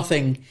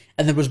nothing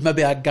and there was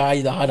maybe a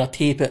guy that had a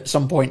tape at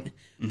some point.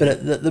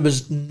 But there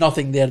was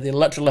nothing there. They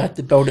literally had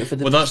to build it from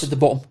the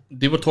bottom.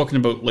 They were talking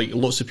about like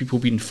lots of people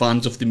being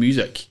fans of the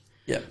music.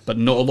 Yeah. But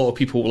not a lot of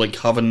people like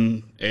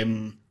having...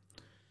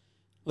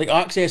 like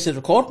access to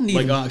recording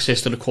even. Like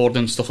access to recording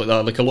and stuff like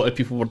that. Like a lot of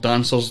people were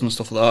dancers and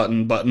stuff like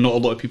that, but not a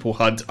lot of people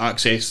had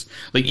access.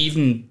 Like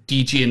even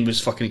DJing was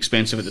fucking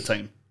expensive at the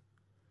time.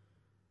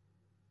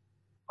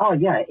 Oh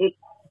yeah,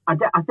 I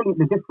think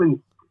the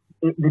difference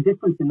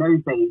in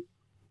those days,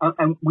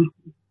 and we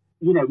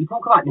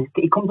talk about this,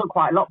 it comes up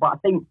quite a lot, but I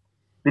think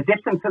the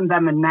difference in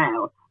them and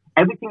now,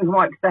 everything's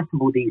more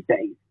accessible these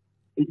days.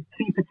 It's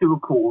cheaper to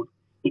record,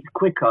 it's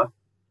quicker,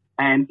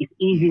 and it's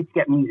easier to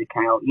get music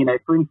out. You know,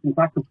 for instance,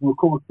 I could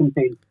record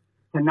something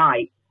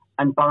tonight,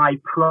 and by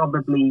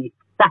probably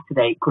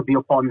Saturday, it could be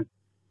up on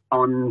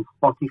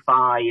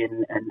Spotify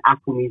and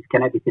Apple Music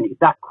and everything.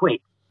 It's that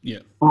quick. Yeah.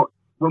 But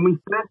when we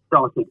first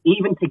started,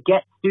 even to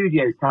get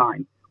studio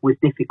time was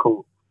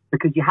difficult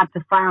because you had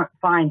to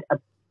find a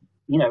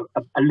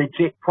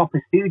legit proper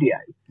studio,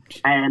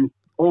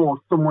 or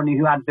someone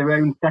who had their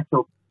own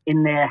setup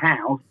in their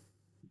house,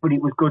 but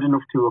it was good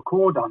enough to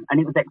record on, and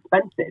it was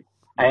expensive.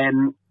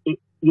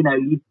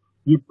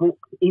 You book,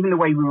 even the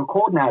way we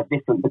record now is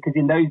different because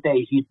in those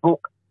days you'd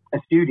book a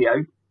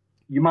studio,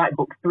 you might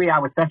book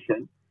 3-hour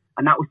session,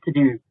 and that was to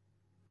do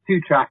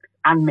 2 tracks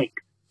and mix.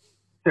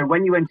 So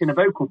when you went in a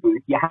vocal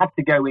booth, you had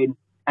to go in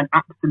and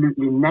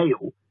absolutely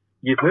nail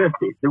your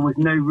verses. There was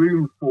no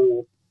room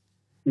for,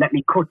 let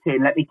me cut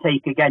in, let me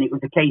take again. It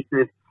was a case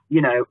of,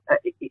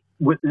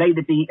 lay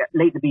the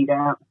beat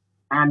out,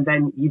 and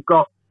then you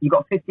got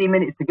 15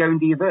 minutes to go and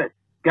do your verse.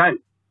 Go. And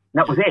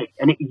that was it.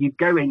 And you'd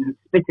go in and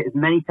spit it as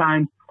many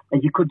times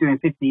as you could do in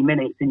 15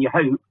 minutes, and you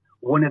hope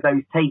one of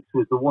those takes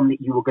was the one that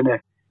you were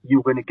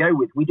gonna go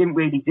with. We didn't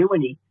really do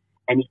any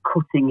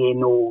cutting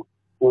in or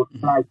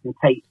slides and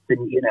tapes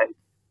and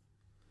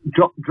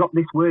drop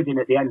this word in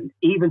at the end,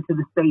 even to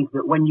the stage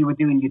that when you were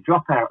doing your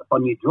dropouts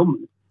on your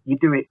drums, you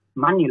do it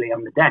manually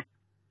on the desk.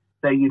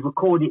 So you'd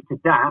record it to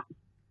that,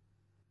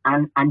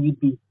 and you'd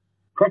be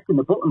pressing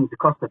the buttons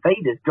across the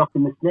faders,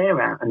 dropping the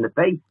snare out and the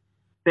bass.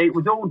 So it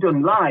was all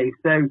done live.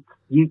 So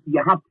you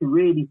had to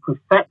really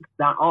perfect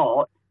that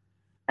art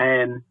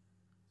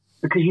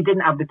because you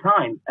didn't have the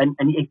time. And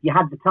if you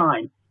had the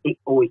time,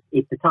 or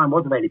if the time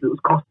was available, it was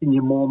costing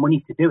you more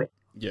money to do it.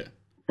 Yeah.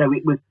 So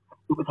it was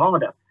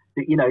harder.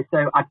 You know,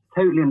 so I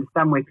totally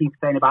understand where people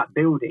are saying about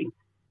building.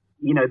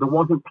 You know, there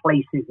wasn't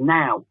places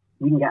now.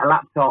 You can get a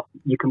laptop,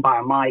 you can buy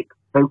a mic,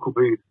 vocal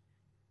booth.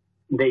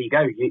 There you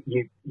go.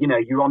 You know,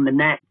 you're on the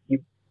net. You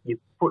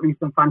put in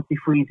some fancy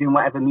freeze in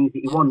whatever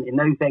music you want. In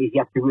those days,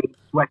 you had to really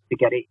sweat to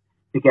get it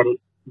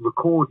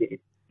recorded,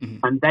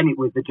 and then it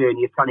was the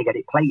journey of trying to get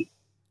it played.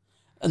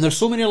 And there's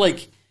so many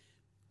like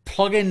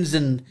plugins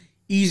and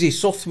easy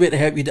software to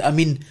help you. I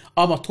mean,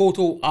 I'm a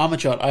total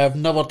amateur. I have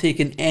never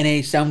taken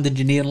any sound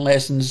engineering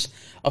lessons.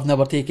 I've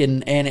never read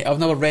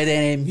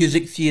any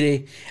music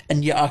theory,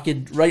 and yet I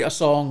could write a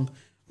song,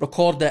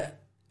 record it,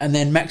 and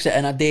then mix it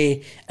in a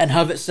day and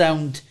have it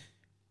sound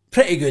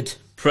pretty good.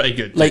 Pretty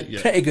good.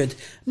 Pretty good.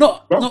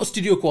 Not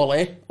studio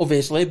quality,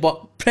 obviously,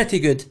 but pretty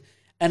good.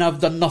 And I've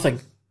done nothing.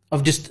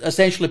 I've just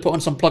essentially put on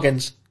some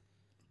plugins.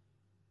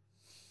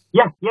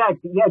 Yeah,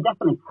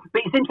 definitely.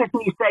 But it's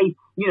interesting you say,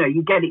 you know,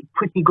 you get it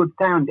pretty good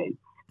sounding.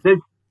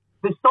 There's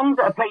songs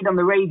that are played on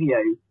the radio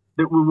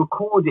that were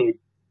recorded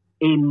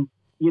in,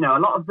 you know, a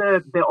lot of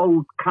the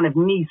old kind of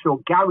niche or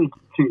garage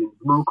tunes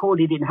were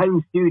recorded in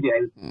home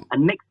studios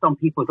and mixed on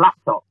people's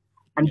laptops.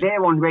 And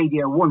they're on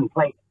Radio 1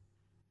 played.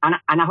 And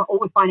I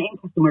always find it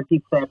interesting when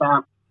people say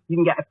about you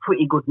can get a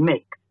pretty good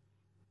mix.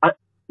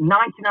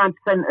 99%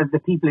 of the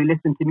people who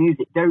listen to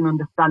music don't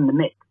understand the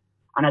mix.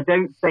 And I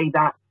don't say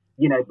that,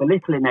 you know,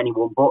 belittling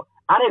anyone, but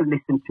I don't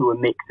listen to a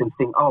mix and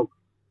think, oh,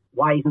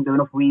 why isn't there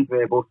enough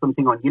reverb or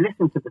something on? You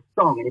listen to the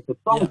song, and if the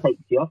song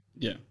takes you,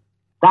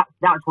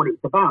 that's what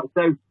it's about.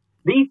 So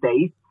these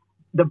days,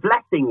 the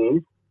blessing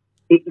is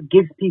it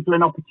gives people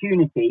an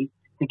opportunity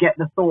to get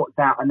the thoughts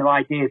out and their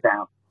ideas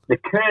out. The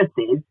curse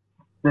is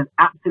there's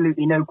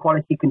absolutely no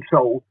quality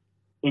control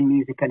in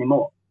music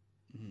anymore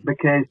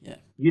because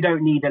you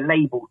don't need a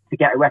label to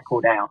get a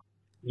record out.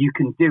 You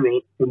can do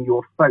it from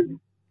your phone.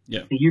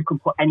 Yeah. So you can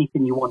put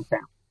anything you want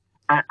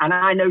out. And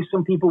I know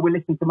some people will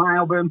listen to my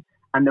album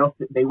and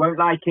they won't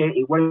like it.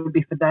 It won't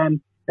be for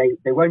them. They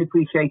won't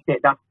appreciate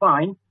it. That's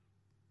fine.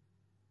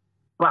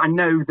 But I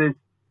know there's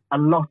a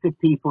lot of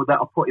people that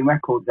are putting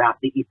records out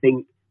that you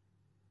think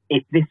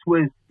if this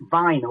was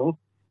vinyl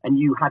and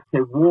you had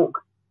to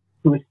walk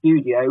to a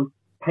studio,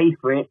 pay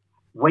for it,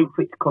 wait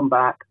for it to come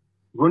back,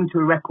 run to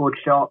a record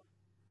shop,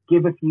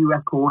 give a few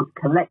records,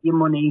 collect your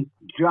money,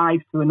 drive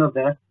to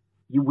another,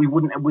 we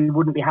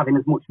wouldn't be having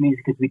as much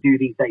music as we do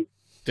these days.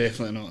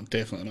 Definitely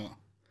not.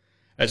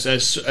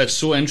 It's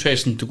so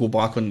interesting to go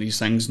back on these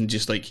things and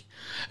just like,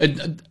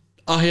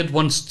 I heard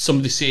once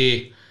somebody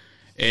say,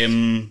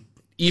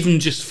 even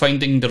just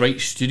finding the right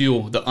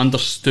studio that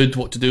understood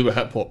what to do with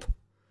hip hop,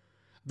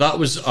 that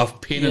was a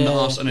pain in the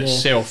arse in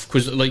itself,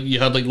 because like you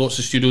had like lots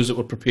of studios that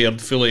were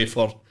prepared fully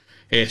for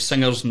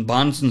singers and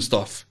bands and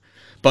stuff,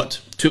 but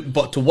to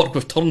work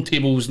with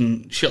turntables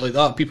and shit like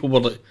that, people were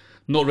like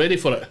not ready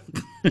for it.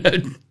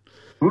 Because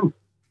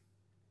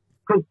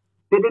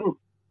they didn't.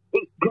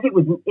 Because it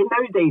was in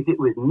those days, it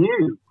was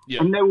new,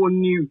 and no one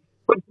knew.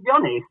 But to be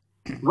honest,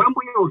 when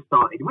we all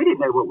started, we didn't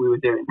know what we were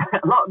doing.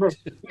 A lot of the,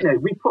 you know,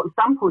 we put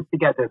samples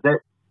together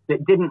that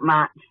didn't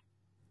match,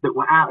 that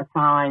were out of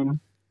time,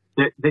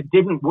 that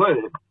didn't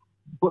work,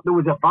 but there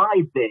was a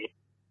vibe there.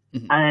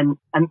 And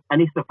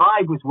if the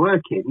vibe was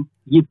working,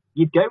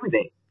 you'd go with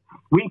it.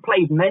 We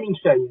played many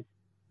shows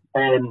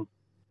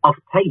off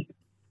tape,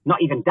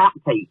 not even DAT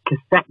tape,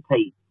 cassette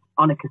tape,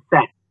 on a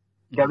cassette,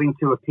 going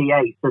to a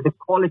PA. So the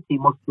quality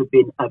must have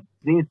been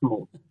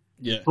abysmal.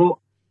 Yeah. But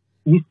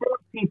you still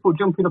have people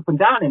jumping up and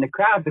down in the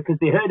crowd because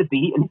they heard a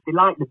beat, and if they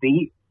liked the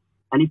beat,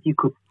 and if you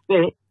could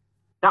spit,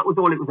 that was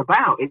all it was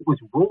about. It was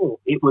raw.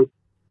 It was,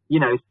 you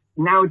know,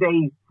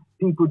 nowadays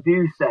people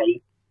do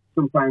say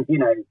sometimes, you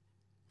know,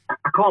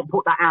 I can't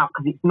put that out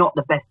because it's not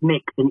the best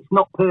mix and it's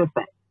not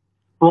perfect.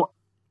 But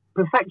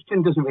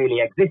perfection doesn't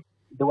really exist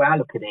the way I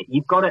look at it.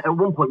 You've got to, at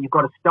one point, you've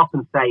got to stop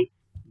and say,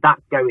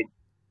 that's going.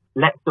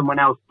 Let someone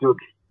else judge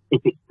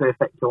if it's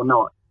perfect or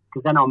not,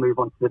 because then I'll move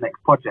on to the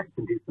next project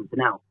and do something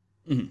else.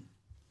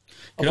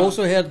 I've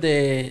also heard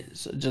a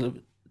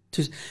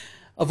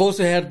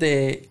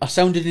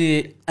sound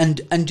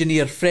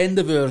engineer friend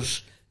of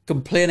ours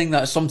complaining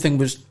that something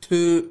was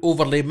too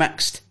overly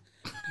mixed.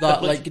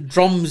 That like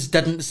drums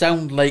didn't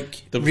sound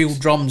like real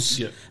drums.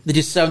 Yeah. They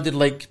just sounded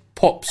like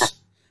pops.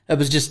 It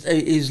was just,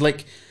 it's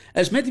like,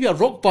 it's meant to be a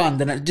rock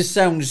band and it just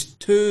sounds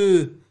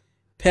too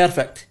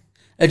perfect.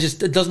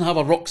 It doesn't have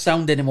a rock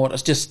sound anymore.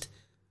 It's just,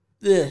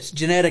 it's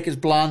generic, it's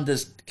bland,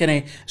 it's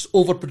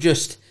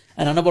overproduced.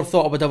 And I never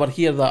thought I would ever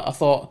hear that. I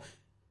thought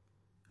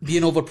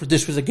being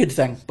overproduced was a good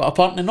thing, but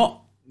apparently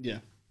not. Yeah.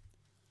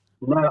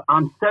 No,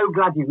 I'm so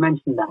glad you've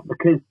mentioned that,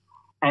 because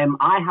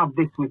I have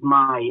this with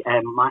my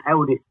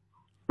eldest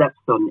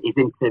stepson is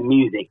into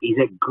music. He's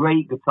a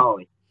great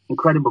guitarist,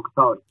 incredible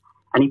guitarist,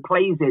 and he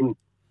plays in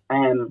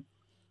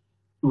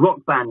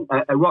rock band,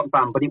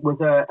 but it was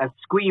a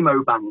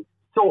screamo band,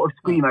 sort of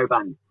screamo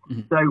band.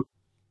 So,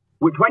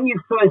 which when you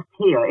first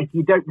hear, if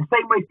you don't, the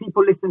same way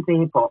people listen to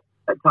hip hop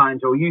at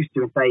times or used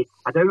to and say,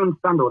 I don't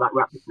understand all that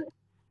rap business.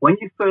 When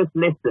you first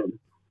listen,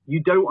 you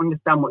don't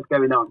understand what's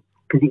going on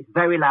because it's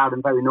very loud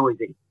and very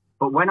noisy.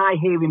 But when I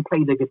hear him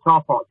play the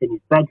guitar parts in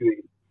his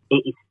bedroom,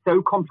 it is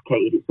so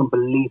complicated, it's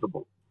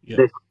unbelievable. Yeah.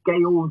 The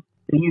scales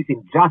they're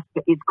using,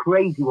 it's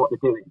crazy what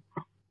they're doing.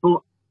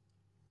 But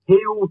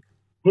he'll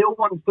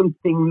want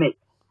something mixed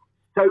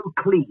so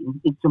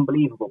clean, it's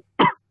unbelievable.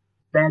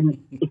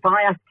 Then if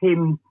I asked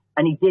him,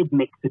 and he did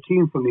mix the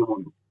tune for me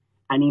once,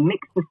 and he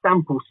mixed the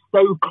sample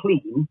so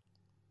clean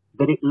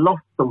that it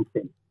lost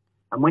something.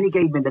 And when he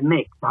gave me the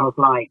mix, I was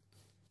like,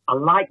 I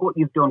like what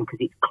you've done because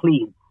it's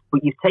clean,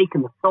 but you've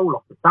taken the soul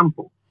off the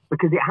sample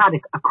because it had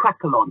a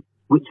crackle on,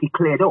 which he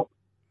cleared up.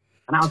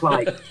 And I was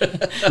like,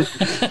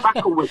 the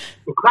crackle was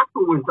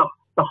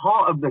the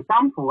heart of the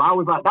sample. I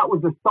was like, that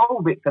was the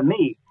soul bit for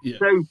me. Yeah.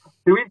 So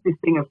there is this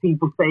thing of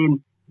people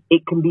saying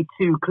it can be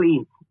too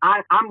clean.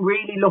 I'm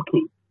really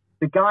lucky.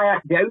 The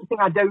only thing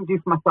I don't do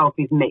for myself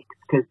is mix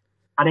because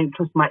I don't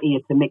trust my ear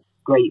to mix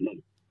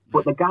greatly.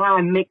 But the guy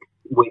I mix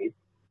with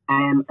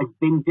has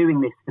been doing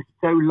this for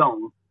so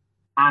long,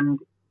 and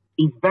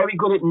he's very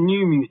good at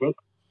new music,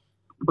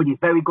 but he's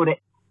very good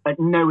at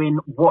knowing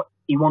what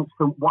he wants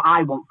from what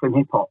I want from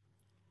hip hop.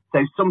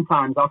 So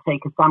sometimes I'll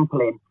take a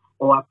sample in,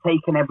 or I've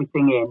taken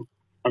everything in,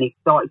 and he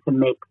started to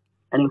mix,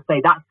 and he'll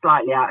say that's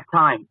slightly out of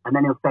time, and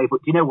then he'll say,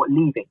 but do you know what?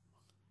 Leave it,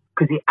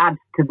 because it adds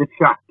to the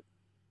track.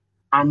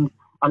 And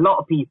a lot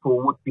of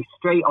people would be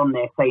straight on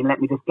there saying, let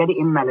me just get it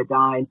in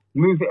Melodyne,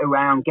 move it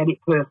around, get it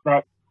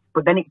perfect.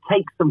 But then it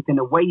takes something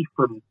away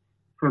from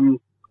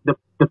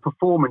the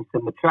performance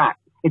and the track.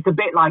 It's a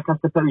bit like, I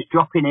suppose,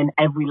 dropping in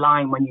every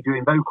line when you're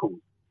doing vocals.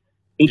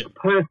 It's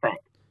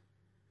perfect.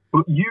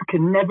 But you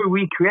can never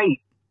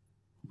recreate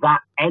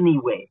that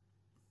anywhere.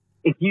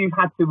 If you've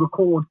had to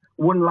record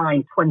one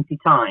line 20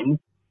 times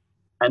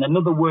and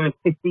another word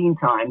 15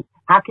 times,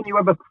 how can you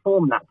ever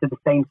perform that to the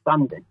same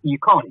standard? You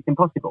can't. It's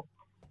impossible.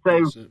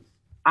 So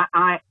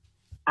I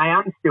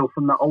am still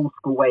from the old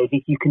school way of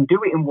if you can do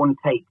it in one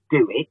take,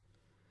 do it.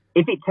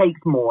 If it takes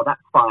more,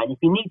 that's fine. If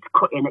you need to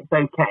cut in, it's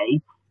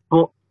okay.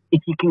 But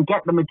if you can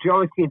get the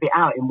majority of it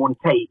out in one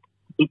take,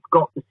 it's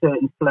got a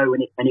certain flow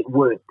and it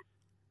works.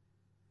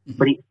 Mm-hmm.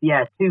 But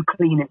it's, too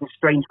clean is a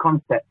strange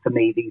concept for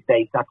me these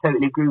days. I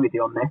totally agree with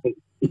you on that.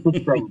 It's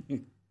just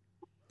strange.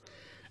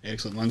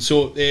 Excellent, man.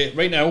 So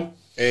right now,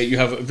 you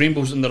have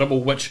Rainbows in the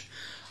Rubble, which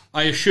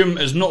I assume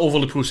is not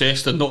overly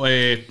processed and not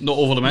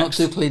overly mixed.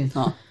 Not too clean,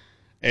 no.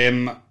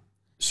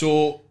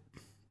 So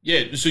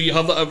you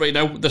have that out right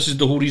now. This is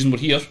the whole reason we're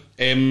here.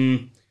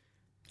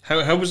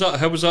 How was that?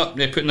 How was that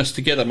putting this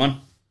together,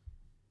 man?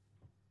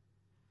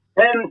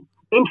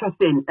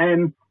 Interesting.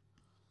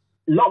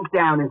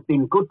 Lockdown has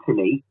been good to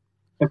me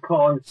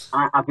because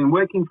I've been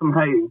working from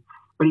home,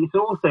 but it's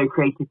also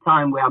created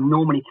time where I'm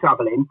normally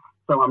travelling,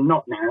 so I'm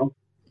not now,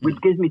 which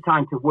gives me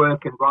time to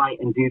work and write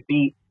and do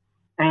beats.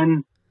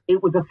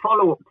 It was a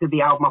follow-up to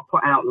the album I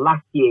put out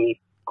last year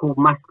called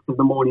Masks of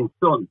the Morning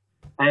Sun.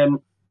 And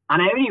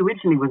I only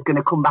originally was going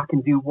to come back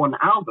and do one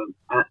album,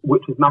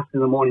 which was Masks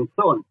of the Morning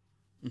Sun.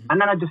 Mm-hmm.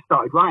 And then I just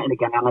started writing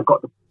again, and I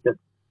got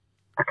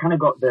I kind of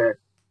got the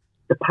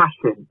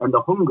passion and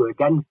the hunger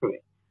again for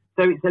it.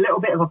 So it's a little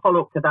bit of a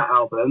follow-up to that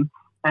album.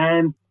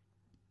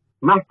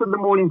 Masks of the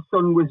Morning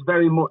Sun was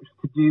very much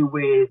to do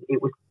with,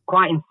 it was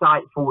quite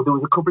insightful. There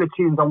was a couple of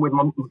tunes on with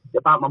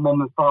about my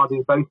mum and father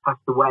who both passed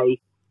away.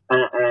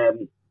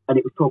 And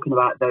it was talking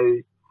about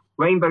those.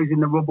 Rainbows in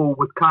the Rubble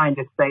was kind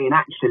of saying,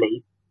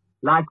 actually,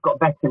 life got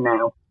better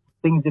now.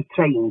 Things have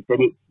changed,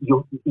 and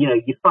you're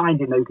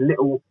finding those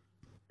little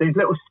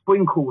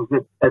sprinkles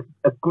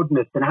of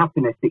goodness and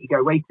happiness that you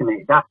go, wait a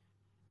minute,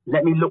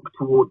 let me look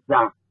towards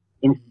that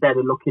instead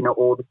of looking at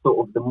all the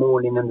sort of the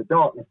morning and the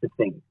darkness of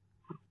things.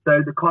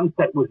 So the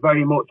concept was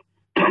very much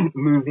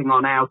moving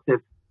on out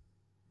of,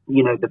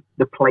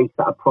 the place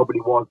that I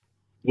probably was,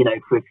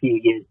 for a few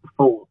years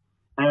before.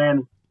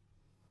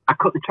 I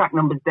cut the track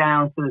numbers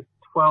down, so there's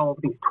 12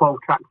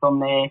 tracks on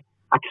there.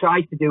 I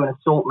tried to do an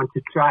assortment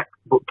of tracks,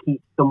 but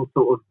keep some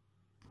sort of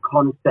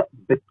concept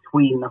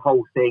between the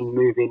whole thing,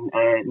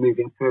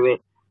 moving through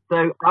it.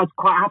 So I was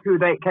quite happy with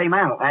the way it came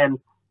out.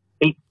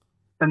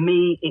 For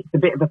me, it's a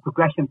bit of a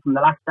progression from the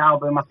last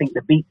album. I think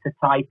the beats are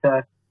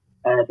tighter,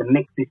 the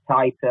mix is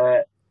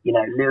tighter.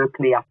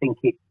 Lyrically, I think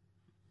it's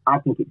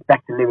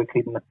better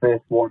lyrically than the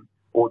first one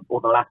or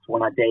the last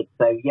one I did.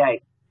 So yeah,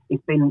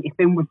 it's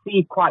been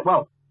received quite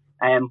well,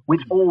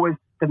 which always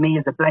for me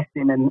is a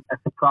blessing and a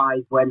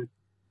surprise when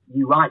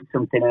you write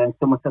something and then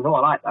someone says, "Oh,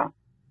 I like that."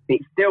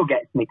 It still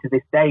gets me to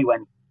this day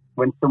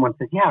when someone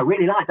says, "Yeah, I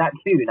really like that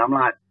tune." I'm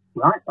like,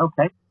 right,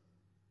 okay.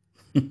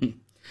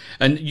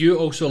 And you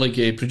also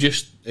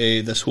produced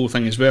this whole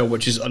thing as well,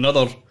 which is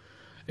another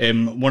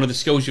one of the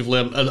skills you've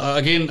learned.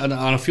 Again, and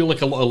I feel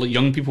like a lot of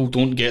young people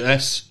don't get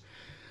this.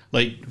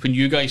 Like when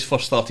you guys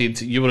first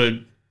started, you were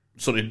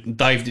sort of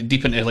dived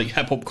deep into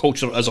hip hop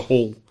culture as a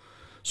whole.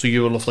 So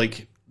you were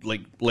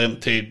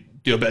learned to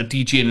do a bit of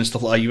DJing and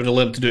stuff like that, you would have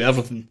learned to do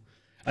everything.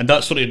 And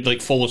that sort of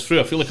like follows through.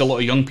 I feel like a lot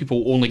of young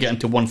people only get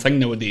into one thing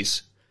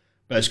nowadays.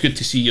 But it's good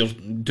to see you're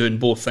doing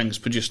both things,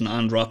 producing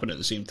and rapping at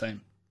the same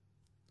time.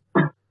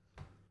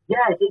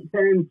 Yeah, it's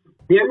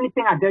the only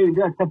thing I don't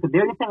do, the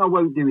only thing I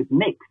won't do is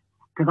mix,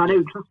 because I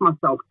don't trust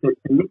myself to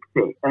mix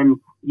it. And,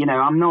 you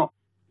know,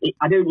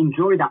 I don't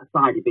enjoy that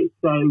side of it.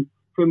 So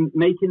from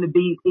making the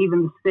beat,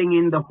 even the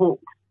singing, the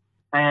hooks,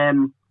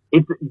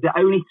 it's the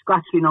only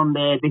scratching on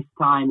there this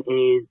time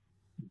is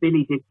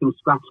Billy did some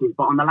scratches,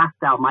 but on the last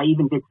album I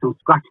even did some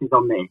scratches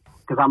on there,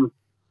 because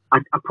I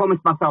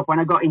promised myself when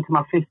I got into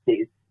my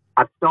 50s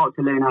I'd start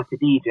to learn how to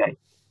DJ.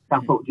 So I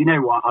thought, you know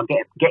what, I'll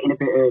get in a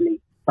bit early.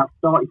 So I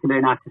started to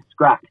learn how to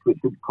scratch, which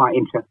was quite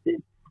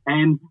interesting.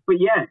 But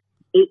yeah,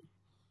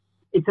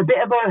 it's a bit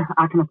of a,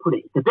 how can I put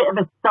it? It's a bit of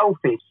a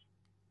selfish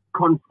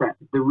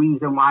concept, the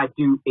reason why I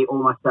do it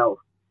all myself,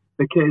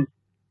 because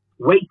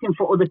waiting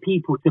for other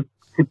people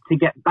to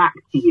get back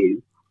to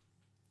you,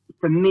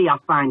 for me, I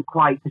find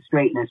quite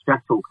frustrating and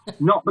stressful.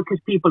 Not because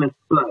people are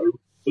slow,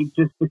 it's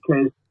just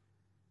because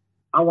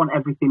I want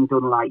everything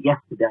done like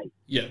yesterday.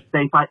 Yeah. So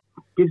if I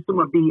give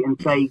someone a beat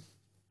and say,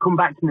 come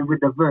back to me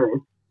with the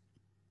verse,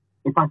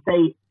 if I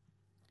say,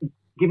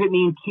 give it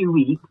me in 2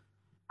 weeks,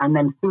 and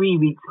then 3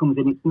 weeks comes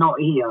in, it's not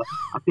here,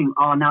 I think,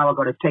 oh, now I've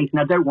got to chase.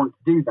 And I don't want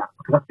to do that,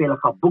 because I feel like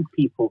I'll bug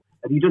people.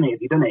 Have you done it?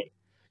 Have you done it?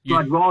 So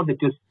I'd rather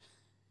just...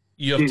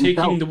 You're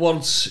taking the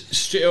words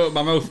straight out of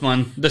my mouth,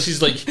 man. This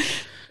is like...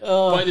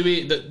 by the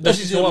way, this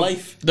is your how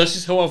life. This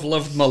is how I've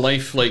lived my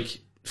life, like,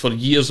 for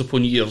years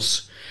upon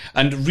years.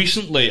 And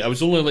recently, I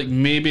was only like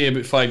maybe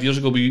about 5 years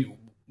ago,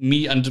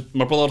 me and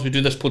my brother who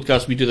do this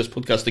podcast, we do this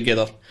podcast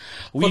together.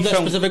 For this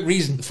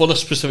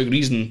specific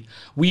reason.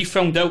 We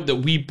found out that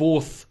we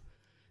both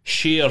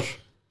share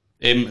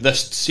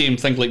this same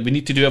thing. Like, we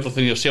need to do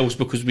everything ourselves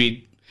because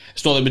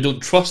it's not that we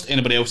don't trust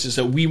anybody else, it's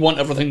that we want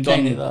everything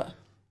done.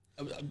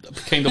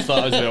 Kind of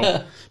that as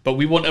well. But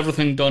we want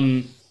everything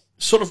done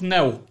sort of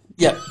now.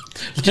 Yeah.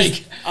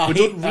 Like, we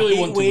don't really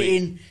want to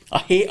wait. I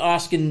hate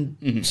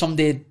asking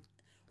somebody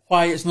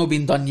why it's not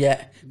been done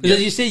yet. Because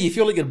as you say, you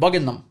feel like you're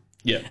bugging them.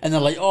 Yeah. And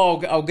they're like,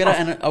 oh, I'll get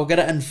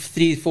it in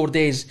 3-4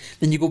 days.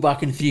 Then you go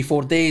back in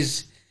 3-4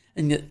 days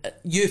and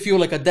you feel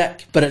like a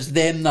dick, but it's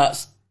them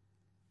that's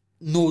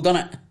done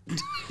it.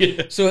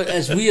 Yeah. So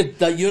it's weird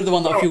that you're the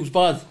one that feels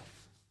bad.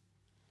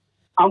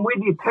 I'm with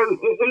you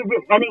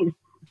too.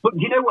 But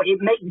you know what? It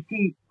makes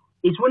you.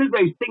 It's one of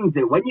those things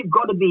that when you've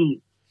got to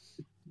be,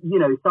 you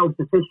know,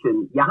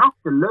 self-sufficient, you have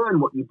to learn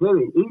what you're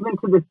doing. Even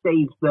to the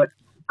stage that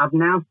I've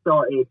now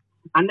started.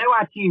 I know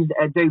how to use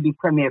Adobe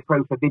Premiere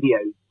Pro for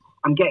videos.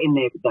 I'm getting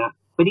there with that.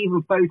 But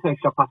even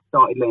Photoshop, I've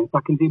started learning, so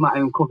I can do my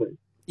own covers.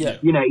 Yeah.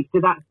 You know,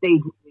 to that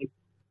stage,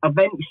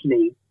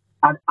 eventually,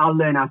 I'll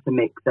learn how to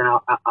mix and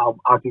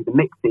I'll do the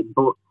mixing.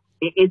 But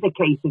it is a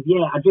case of,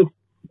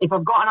 if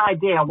I've got an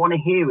idea, I want to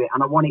hear it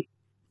and I want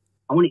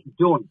it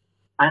done.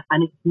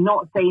 And it's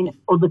not saying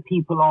other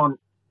people aren't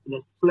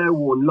slow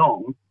or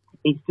long.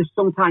 It's just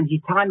sometimes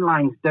your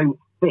timelines don't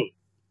fit.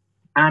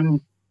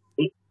 And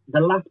the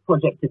last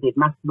project I did,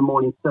 Master of the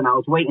Morning Sun, I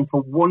was waiting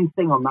for one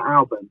thing on that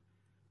album.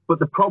 But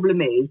the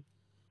problem is,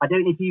 I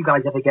don't know if you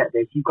guys ever get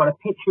this, you've got a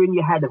picture in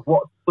your head of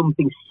what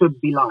something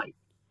should be like.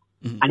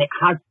 Mm-hmm. And it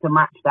has to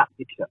match that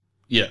picture.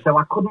 Yeah. So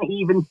I couldn't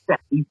even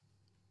say,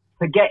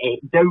 forget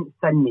it, don't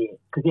send me it.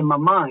 Because in my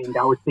mind,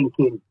 I was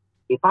thinking,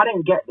 if I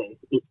don't get this,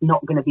 it's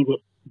not going to be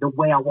the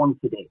way I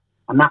wanted it.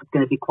 And that's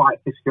going to be quite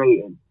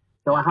frustrating.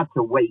 So I had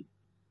to wait.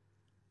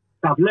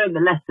 So I've learned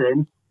the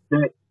lesson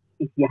that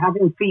if you're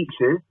having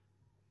features,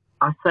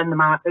 I send them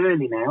out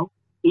early now.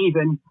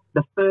 Even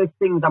the first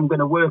things I'm going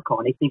to work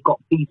on, if they've got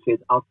features,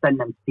 I'll send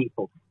them to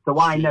people. So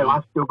I know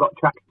I've still got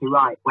tracks to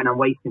write when I'm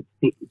waiting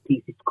for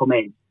pieces to come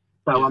in.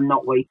 So I'm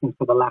not waiting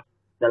for the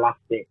last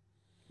bit.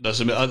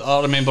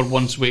 I remember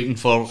once waiting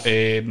for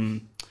it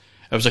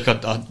was like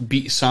a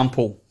beat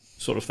sample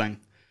sort of thing,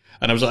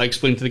 and I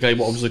explained to the guy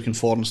what I was looking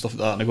for and stuff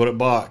like that, and I got it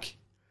back,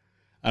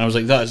 and I was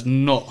like, that is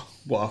not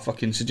what I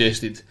fucking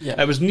suggested.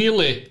 Yeah. It was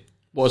nearly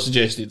what I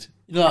suggested.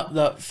 You know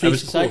that Free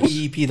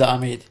Society EP that I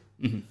made?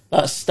 Mm-hmm.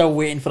 That's still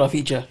waiting for a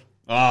feature.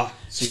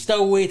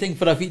 Still waiting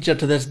for a feature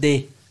to this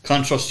day.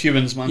 Can't trust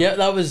humans, man. Yeah,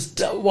 that was,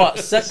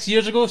 7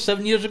 years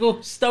ago?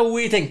 Still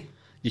waiting.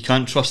 You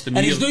can't trust the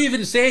And he's not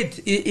even said,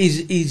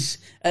 he's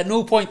at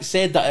no point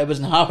said that it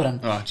wasn't happening.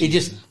 He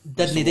just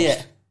didn't do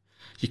it.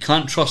 You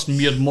can't trust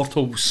mere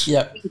mortals.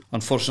 Yeah.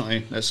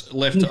 Unfortunately, it's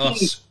left to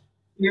us.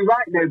 You're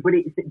right, though, but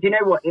do you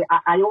know what?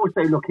 I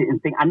also look at it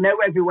and think, I know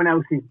everyone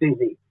else is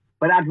busy,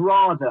 but I'd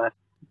rather,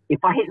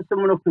 if I hit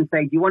someone up and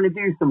say, do you want to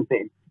do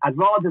something? I'd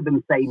rather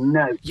them say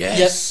no.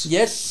 Yes.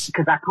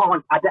 Because I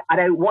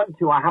don't want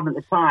to, I haven't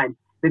the time.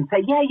 Then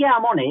say, yeah,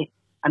 I'm on it.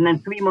 And then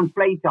 3 months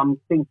later, I'm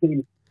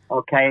thinking,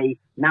 okay,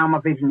 now my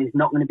vision is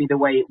not going to be the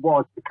way it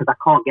was because I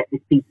can't get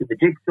this piece of the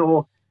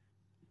jigsaw.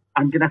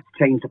 I'm going to have to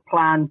change the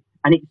plan.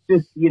 And it's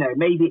just,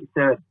 maybe it's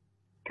a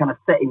kind of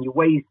set in your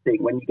ways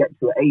thing when you get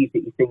to an age that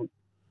you think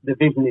the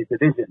vision is the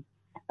vision.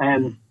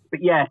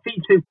 But yeah,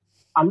 features,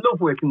 I love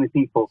working with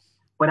people,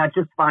 but I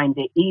just find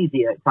it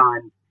easier at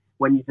times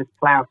when you just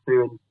plough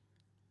through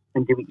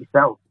and do it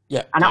yourself.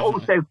 Yeah, and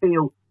definitely. I also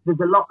feel there's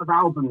a lot of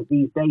albums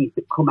these days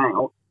that come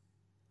out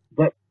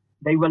that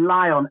they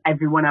rely on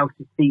everyone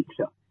else's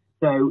feature.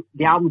 So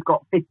the album's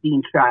got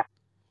 15 tracks,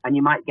 and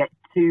you might get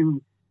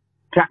 2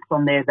 tracks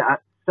on there that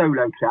are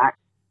solo tracks,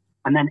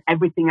 and then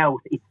everything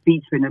else is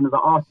featuring another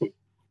artist.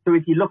 So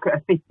if you look at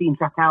a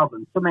 15-track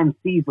album, some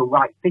MCs will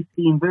write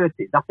 15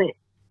 verses. That's it.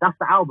 That's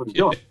the album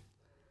done.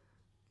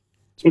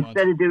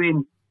 Instead of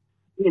doing,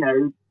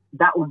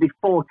 that would be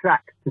 4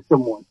 tracks to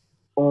someone,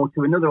 or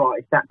to another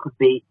artist that could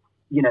be,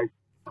 a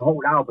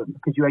whole album,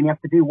 because you only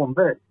have to do 1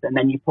 verse, and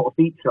then you put a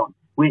feature on,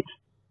 which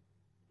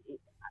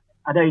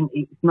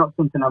it's not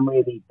something I'm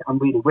really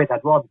with. I'd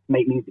rather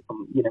make music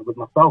from, with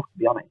myself, to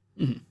be honest.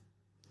 Mm-hmm.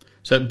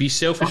 So be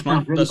selfish,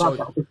 man. Really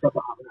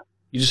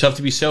You just have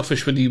to be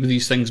selfish with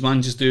these things,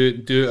 man. Just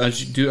do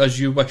as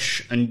you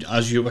wish, and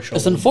as you wish.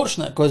 It's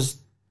unfortunate because,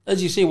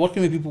 as you say,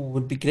 working with people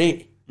would be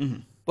great,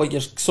 but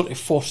you're sort of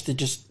forced to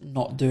just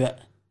not do it,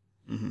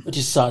 which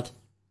is sad.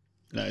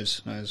 That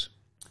is.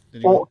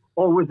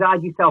 Or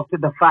resign yourself to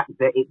the fact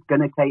that it's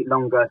going to take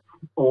longer,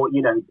 or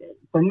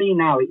for me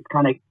now it's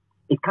kind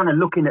of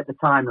looking at the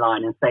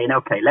timeline and saying,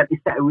 okay, let me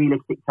set a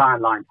realistic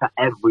timeline for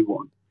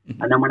everyone,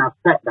 and then when I've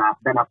set that,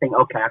 then I think,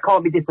 okay, I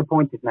can't be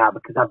disappointed now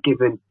because I've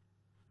given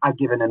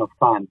enough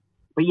time.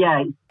 But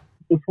yeah,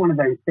 it's one of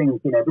those things,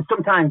 but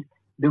sometimes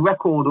the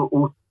record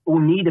will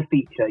need a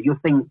feature. You'll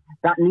think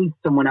that needs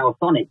someone else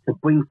on it to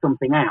bring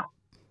something out,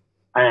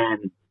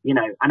 and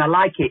I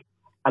like it.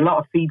 A lot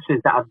of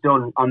features that I've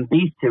done on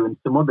these 2 and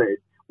some others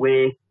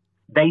where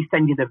they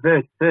send you the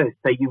verse first,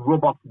 so you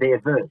rub off their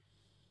verse.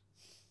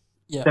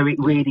 Yeah. So it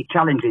really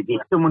challenges you.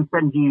 Someone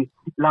sends you,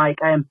 do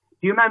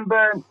you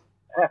remember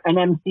an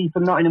MC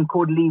from Nottingham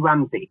called Lee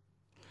Ramsey?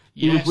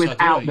 He was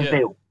without the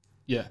bill.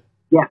 Yeah.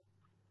 Yeah.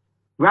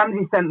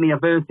 Ramsey sent me a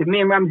verse.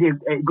 Me and Ramsey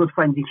are good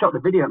friends. He shot the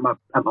video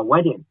at my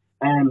wedding.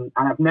 And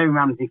I've known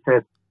Ramsey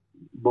for,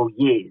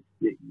 years,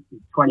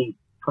 20,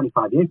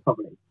 25 years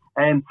probably.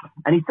 And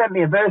he sent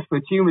me a verse for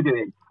a tune we're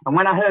doing. And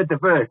when I heard the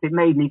verse, it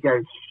made me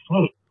go,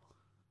 shit,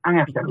 I'm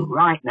going to have to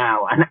write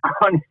now. And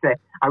honestly,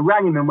 I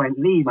rang him and went,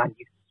 Lee, man,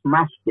 you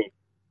smashed it.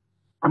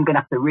 I'm going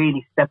to have to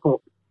really step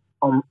up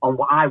on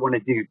what I want to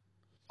do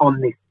on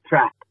this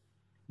track,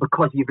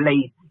 because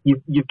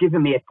you've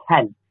given me a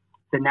 10.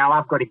 So now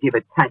I've got to give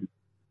a 10.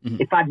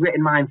 If I'd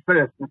written mine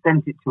first and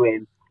sent it to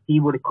him,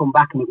 he would have come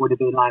back and it would have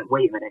been like,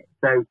 wait a minute.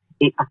 So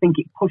I think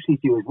it pushes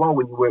you as well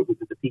when you work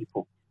with other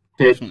people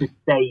to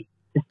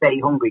stay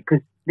hungry, because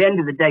at the end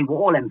of the day, we're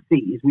all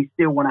MCs. We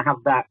still want to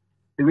have that.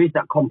 There is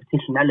that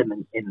competition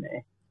element in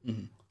there.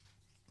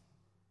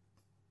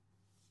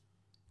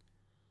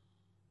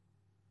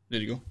 There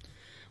you go.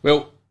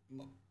 Well,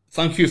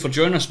 thank you for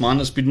joining us,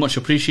 man. It's been much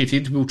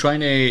appreciated. We'll try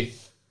and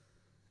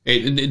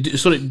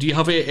sorry, do you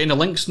have any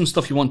links and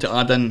stuff you want to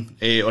add in,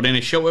 or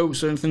any shout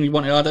outs or anything you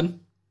want to add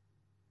in?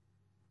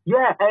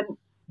 Yeah,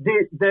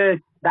 the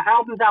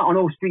album's out on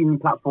all streaming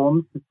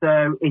platforms,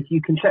 so if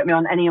you can check me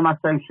on any of my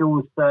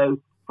socials, so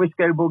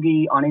Frisco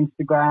Boogie on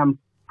Instagram,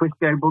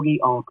 Frisco Boogie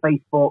on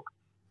Facebook,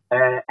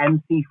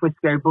 MC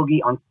Frisco Boogie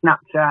on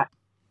Snapchat,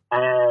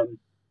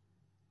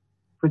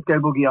 Frisco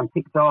Boogie on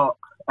TikTok,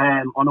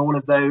 on all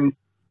of those.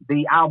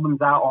 The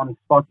album's out on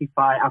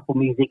Spotify, Apple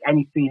Music,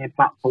 any streaming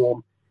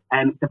platform.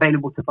 It's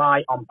available to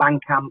buy on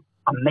Bandcamp.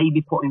 I may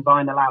be putting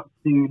vinyl out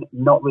soon,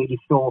 not really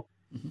sure.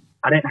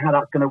 I don't know how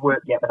that's going to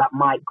work yet, but that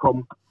might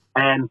come.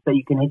 So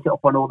you can hit it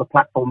up on all the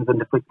platforms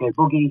under Frisco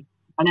Boogie.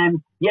 And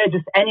then,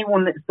 just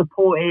anyone that's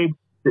supported,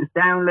 that's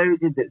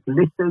downloaded, that's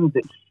listened,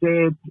 that's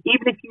shared.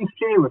 Even if you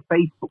share a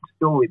Facebook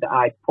story that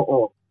I put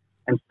up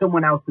and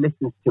someone else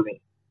listens to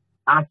it,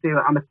 I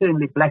feel I'm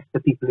eternally blessed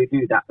for people who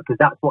do that, because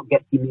that's what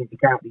gets your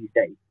music out these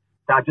days.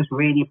 So I just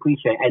really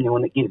appreciate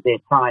anyone that gives their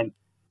time,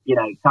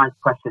 time's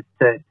precious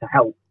to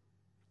help,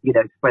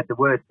 spread the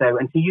word. So,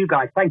 and to you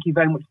guys, thank you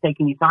very much for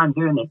taking your time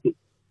doing this. It's,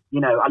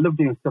 I love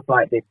doing stuff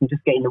like this and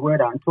just getting the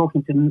word out and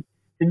talking to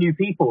new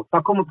people. So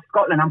I come up to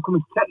Scotland, I'm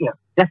coming to check you.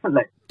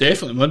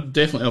 Definitely, man.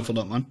 Definitely up for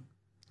that, man.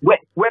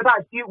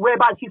 Whereabouts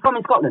you from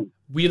in Scotland?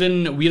 We're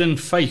in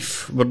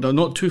Fife. We're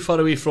not too far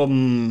away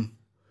from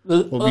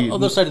the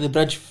other side of the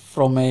bridge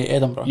from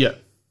Edinburgh. Yeah.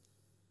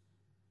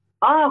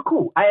 Ah,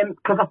 cool.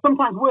 Because I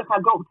sometimes work. I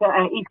go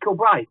up to East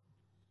Kilbride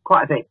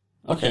quite a bit.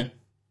 Okay.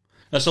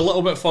 That's a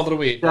little bit further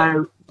away.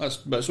 So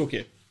but it's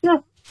okay. Yeah,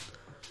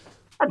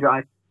 I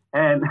drive.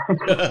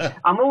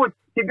 I'm always,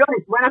 to be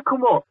honest, when I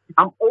come up,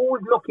 I'm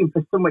always looking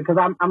for somewhere, because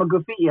I'm a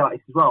graffiti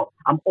artist as well.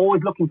 I'm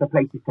always looking for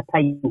places to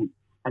paint,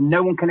 and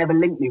no one can ever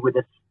link me with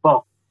a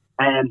spot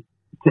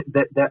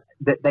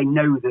that they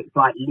know that's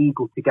like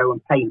legal to go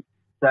and paint.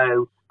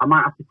 So I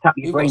might have to tap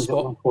your brains at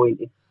one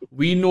point.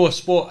 We know a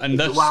spot, and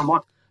this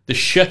the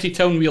shitty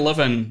town we live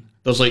in.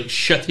 There's like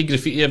shitty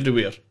graffiti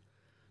everywhere.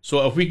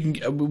 So if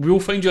we'll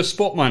find you a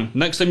spot, man.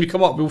 Next time you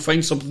come up, we'll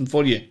find something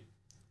for you.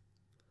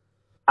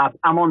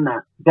 I'm on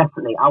that,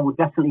 definitely. I will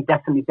definitely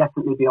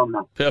be on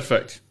that.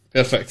 Perfect.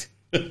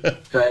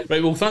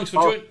 Right, well, thanks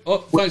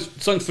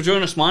for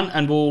joining us, man,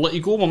 and we'll let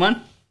you go, my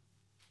man.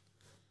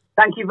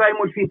 thank you very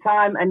much for your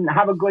time, and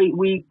have a great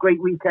week,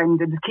 great weekend,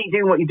 and just keep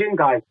doing what you're doing,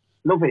 guys.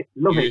 Love it.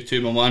 You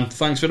too, my man.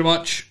 Thanks very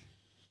much.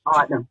 All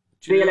right, then.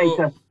 See you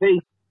later.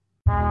 Peace.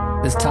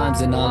 There's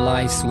times in our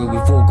lives where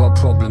we've all got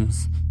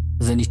problems.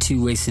 There's only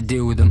two ways to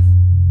deal with them.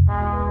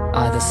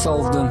 Either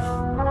solve them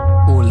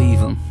or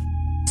leave them.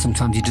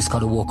 Sometimes you just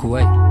gotta walk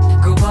away.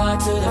 Goodbye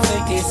to the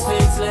fakest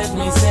fakes, let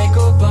me say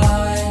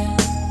goodbye.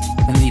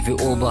 And leave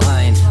it all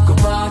behind.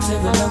 Goodbye to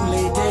the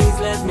lonely days,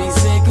 let me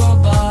say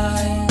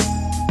goodbye.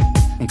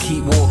 And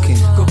keep walking.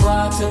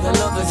 Goodbye to the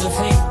lovers of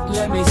hate,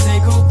 let me say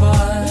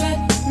goodbye.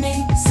 Let me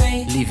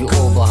say leave it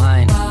all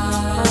behind.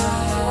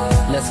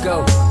 Let's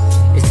go.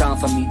 It's time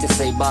for me to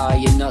say bye,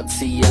 you're not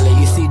CLA.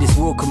 You see, this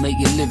world can make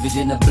you live it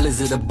in a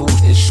blizzard of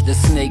bullshit. The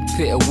snake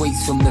pit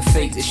awaits from the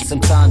fate.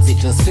 Sometimes it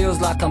just feels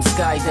like I'm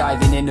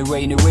skydiving in the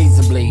rain, a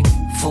razor blade.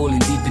 Falling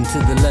deep into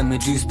the lemon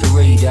juice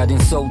parade,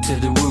 adding salt to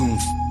the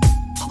wounds.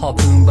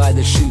 Harpooned by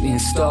the shooting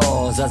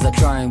stars as I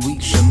try and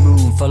reach the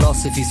moon.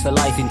 Philosophies for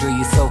life, enjoy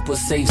yourself but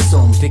save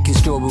some. Picking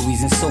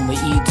strawberries in summer,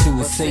 eat two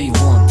and save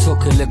one.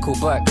 Took a little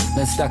back,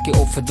 then stack it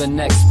up for the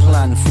next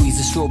plan. Freeze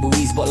the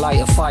strawberries but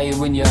light a fire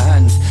in your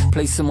hands.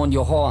 Place them on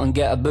your heart and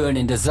get a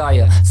burning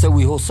desire. So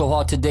we hustle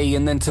hard today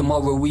and then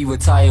tomorrow we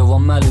retire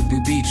on Malibu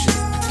beaches.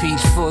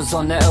 Peach fuzz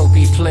on the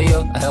LP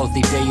player, a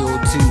healthy day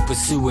or two.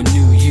 Pursue a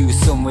new you,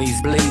 some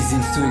ways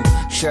blazing through.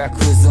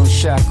 Chakras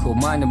unshackled,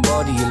 mind and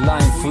body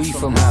aligned, free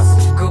from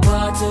hassle.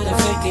 goodbye to the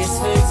fakest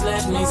fakes,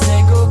 let me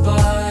say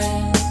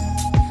goodbye.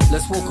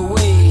 Let's walk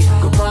away.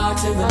 Goodbye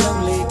to the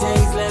lonely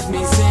days, let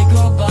me say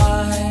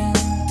goodbye.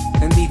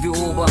 And leave it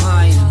all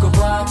behind.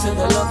 Goodbye to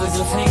the lovers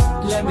of hate,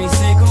 let me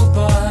say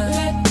goodbye.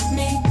 Let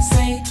me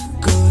say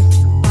goodbye.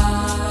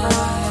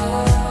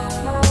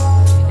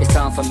 It's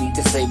time for me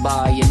to say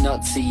bye and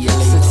not see you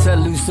later. So tell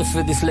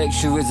Lucifer this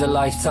lecture is a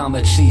lifetime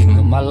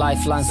achievement. My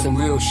lifeline's some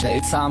real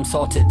shit. Time's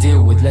hard to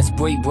deal with. Let's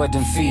break bread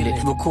and feel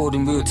it.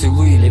 Recording real to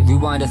reel it.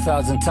 Rewind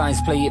 1,000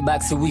 times, play it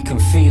back so we can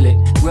feel it.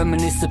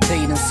 Reminisce the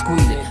pain and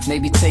squeal it.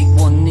 Maybe take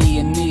one knee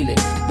and kneel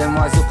it. Then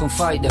rise up and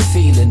fight the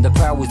feeling. The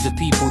power's the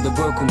people. The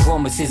broken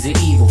promises are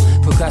evil.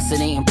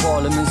 Procrastinating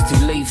parliament's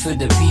too late for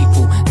the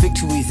people.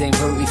 Victories ain't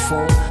voted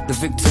for. The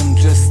victim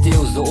just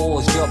steals the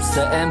oars, drops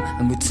the M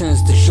and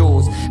returns to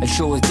shores. And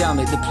sure as damn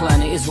it, the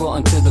planet is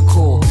rotten to the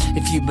core.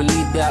 If you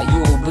believe that,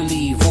 you'll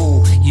believe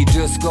all. You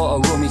just gotta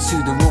rummage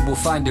through the rubble,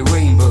 find the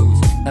rainbows.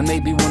 And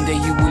maybe one day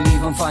you will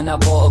even find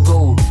that pot of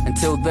gold.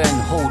 Until then,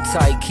 hold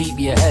tight, keep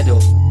your head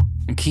up.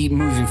 And keep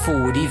moving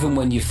forward even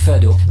when you're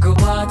fed up.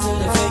 Goodbye to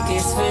the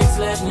fakest fakes,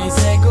 let me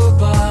say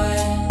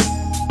goodbye.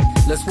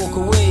 Let's walk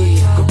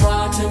away.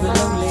 Goodbye to the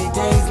lonely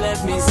days,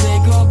 let me say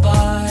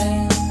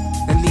goodbye.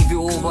 And leave it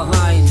all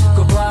behind.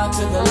 Goodbye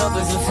to the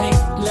lovers of hate,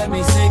 let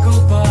me say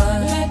goodbye.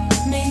 Let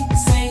me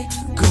say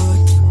goodbye.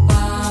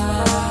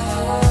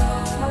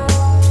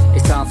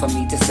 It's time for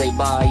me to say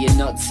bye and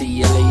not see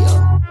you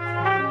later.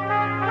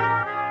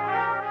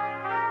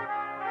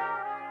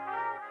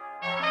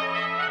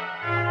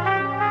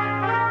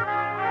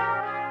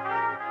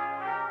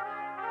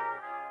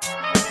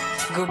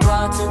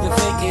 Goodbye to the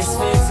fakest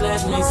fakes,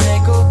 let me say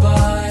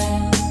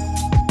goodbye.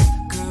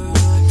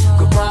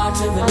 Goodbye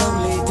to the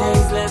lonely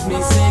days, let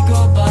me say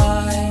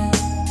goodbye.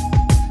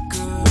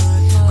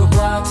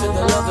 Goodbye to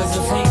the lovers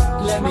of hate,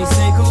 let me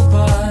say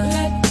goodbye.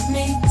 Let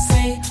me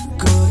say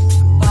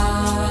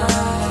goodbye.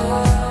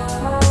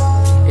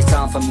 It's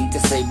time for me to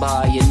say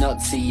bye and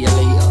not see you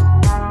later.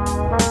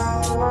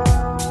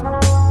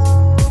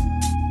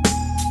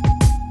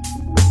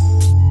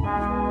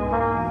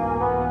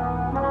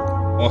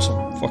 Awesome.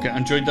 Fuck it.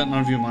 Enjoyed that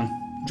interview, man.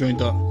 Enjoyed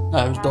that.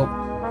 That was dope.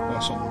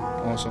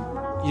 Awesome.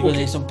 He's going to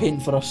do some painting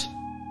for us.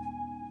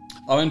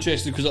 I'm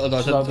interested because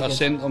I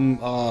sent him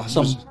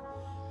some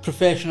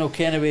professional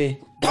Kenway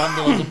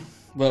vandalism.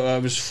 But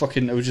it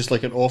was just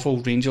like an awful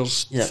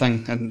Rangers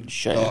thing. And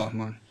shit. Oh,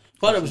 man.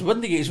 But it was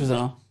Windigates,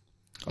 wasn't it?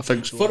 I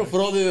think so. For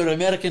all the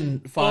American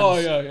fans. Oh,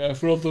 yeah.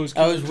 For all those. It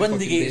was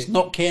Windigates,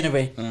 not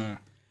Kenway.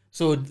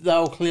 So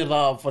that'll clear that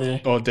up for you.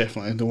 Oh,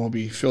 definitely. They won't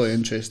be fully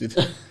interested.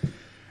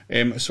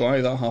 So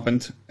aye, that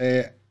happened.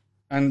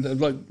 And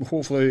like,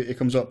 hopefully it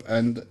comes up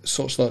and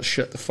sorts that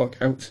shit the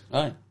fuck out.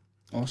 Aye.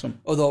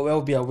 Awesome. Although it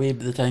will be away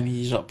by the time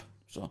he's up.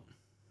 So.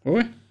 Will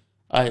we?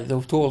 Aye,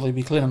 they'll totally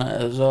be clearing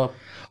it as well.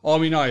 Oh, I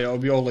mean, aye, it'll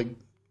be all like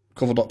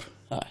covered up.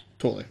 Aye.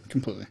 Totally,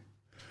 completely.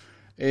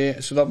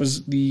 So that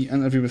was the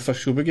interview with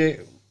Frisco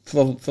Boogie.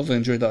 Thoroughly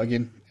enjoyed that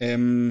again.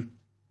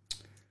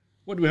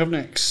 What do we have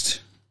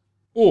next?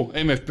 Oh,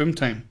 MF Boom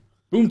Time.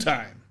 Boom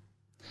Time.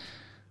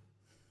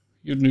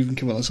 You didn't even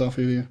come with this off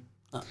here, you?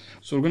 No.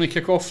 So we're going to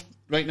kick off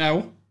right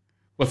now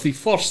with the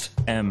first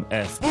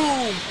MF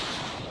Boom,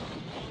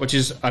 which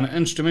is an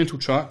instrumental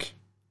track.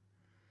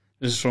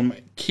 This is from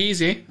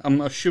KZ,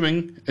 I'm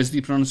assuming is the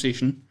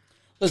pronunciation.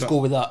 Let's go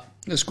with that.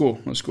 Let's go.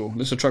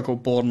 This is a track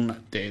called Born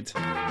Dead.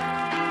 I've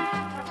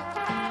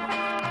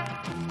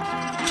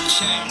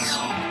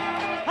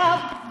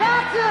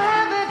got to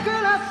have it,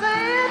 girl, I say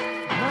it.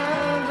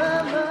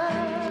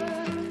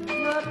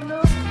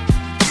 No.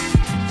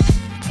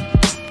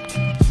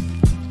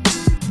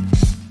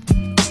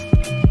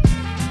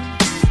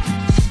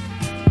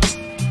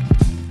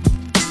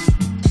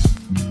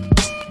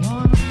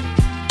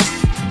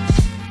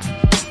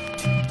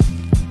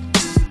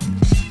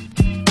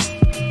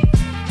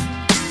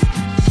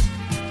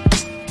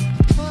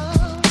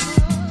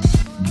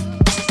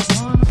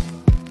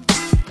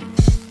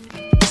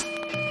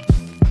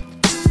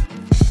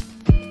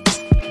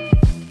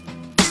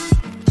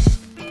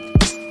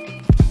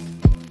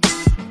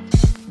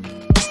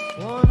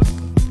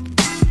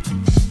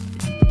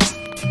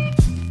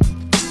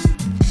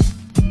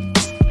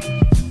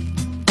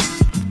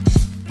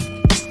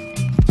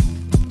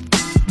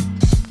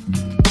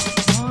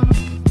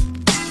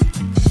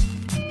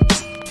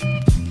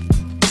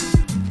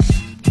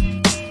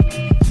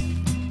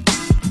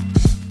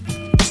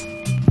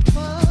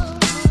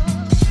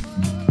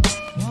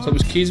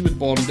 Keys with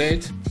Born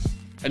Dead.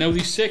 And now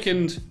the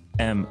second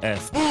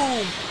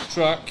MF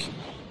track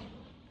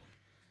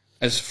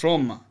is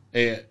from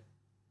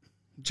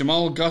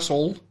Jamal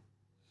Gasol.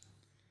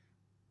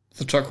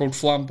 The track called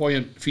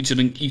Flamboyant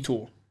featuring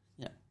Ito.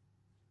 Yeah.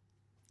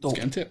 Let's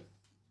get into it.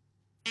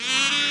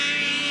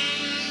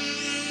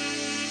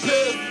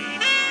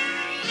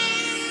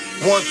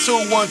 1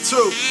 2 1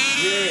 2.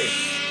 Yeah.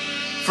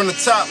 From the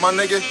top, my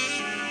nigga.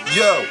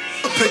 Yo,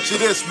 picture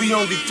this, we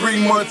only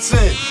 3 months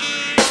in.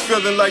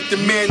 Feeling like the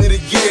man of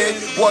the year.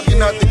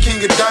 Walking out the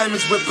King of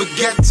Diamonds with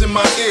baguettes in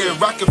my ear.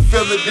 I can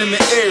feel it in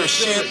the air.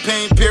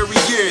 Champagne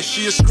Perrier,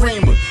 she a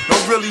screamer.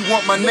 Don't really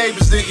want my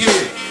neighbors to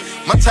hear.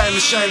 My time to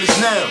shine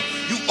is now.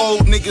 You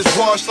old niggas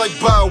washed like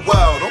Bow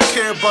Wow. Don't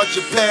care about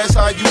your past,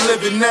 how you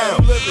living now.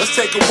 Let's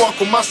take a walk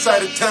on my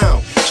side of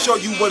town. Show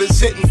you what it's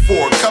hitting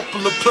for.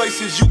 Couple of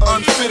places you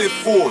unfitted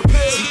for.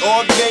 See,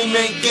 all game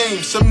ain't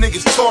game. Some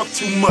niggas talk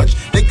too much.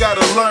 They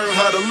gotta learn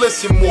how to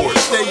listen more.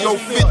 Stay yo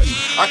 50,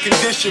 I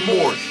condition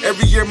more.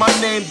 Every year my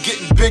name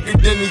getting bigger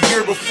than the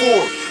year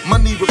before.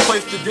 Money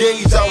replaced the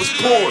days I was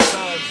poor.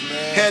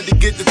 Had to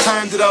get the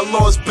time that I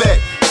lost back.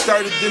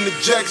 Started in the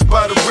jacks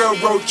by the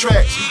railroad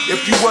tracks.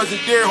 If you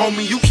wasn't there,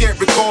 homie, you can't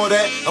recall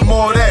that. I'm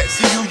all that.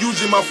 See you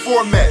using my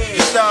format.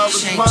 Your style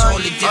is mine.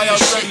 Totally different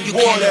shit. You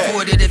can't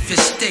afford it if it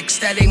sticks.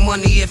 That ain't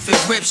money if it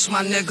rips,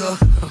 my nigga.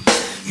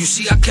 You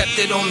see, I kept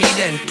it on me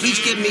then. Please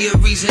give me a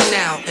reason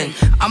now, and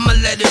I'ma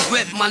let it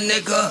rip, my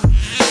nigga.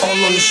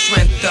 All on the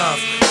strength of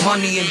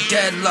money and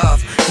dead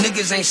love.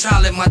 Niggas ain't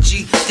solid, my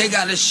G. They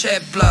gotta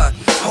shed blood.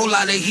 Whole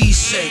lot of he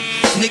say.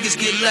 Niggas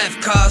get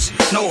left, cuz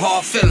no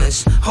hard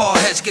feelings. Hard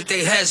heads get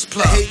their heads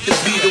plugged. I hate to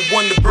be the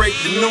one to break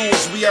the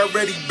news. We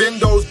already been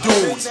those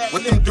dudes.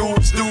 What them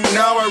dudes do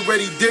now, I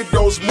already did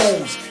those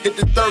moves. Hit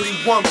the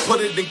 31,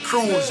 put it in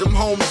cruise. I'm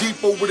Home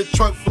Depot with a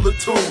trunk full of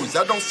tools.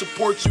 I don't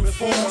support you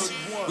fools.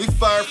 We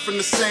fired from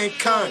the same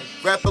kind.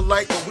 Rap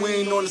alike, but we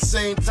ain't on the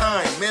same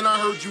time. Man, I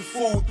heard you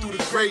fool through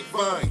the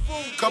grapevine.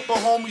 Couple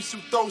homies who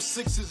throw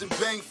sixes and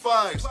bang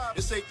fives.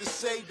 It's safe to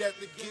say that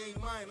the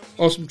game mine.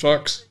 Awesome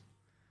tracks.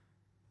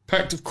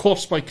 Packed, of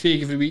course, by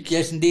Craig every week.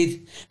 Yes,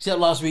 indeed. Except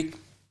last week.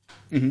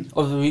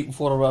 Or the week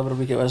before, or whatever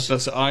week it was.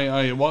 That's it.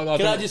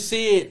 Can I just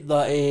say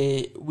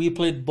that we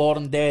played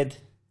Born Dead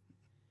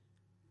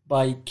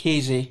by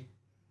Casey,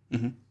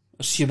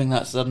 assuming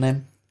that's their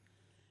name.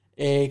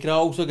 Can I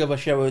also give a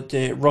shout out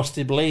to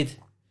Rusty Blade?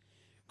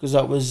 Because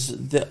that was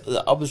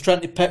I was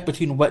trying to pick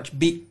between which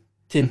beat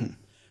to.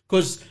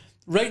 Because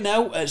right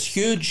now it's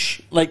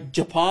huge. Like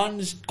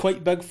Japan's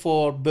quite big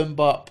for boom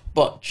bap,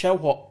 but chill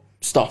hop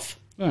stuff.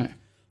 Right.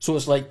 So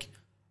it's like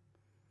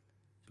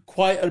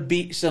quieter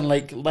beats and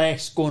like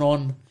less going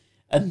on,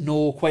 and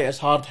no quite as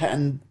hard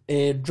hitting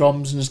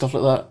drums and stuff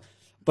like that.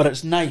 But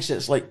it's nice.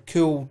 It's like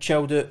cool,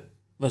 chilled out.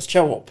 It's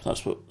chill hop.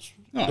 That's what's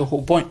the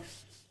whole point.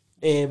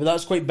 But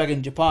that's quite big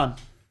in Japan.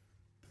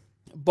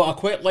 But I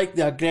quite like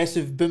the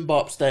aggressive boom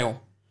bap style.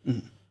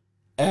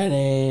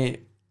 And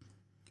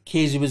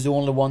Casey was the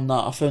only one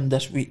that I found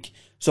this week.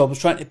 So I was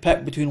trying to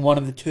pick between one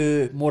of the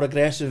two more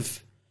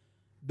aggressive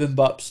boom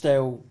bap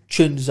style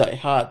tunes that he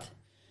had.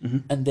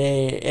 And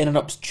they ended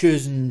up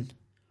choosing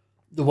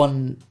the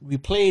one we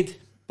played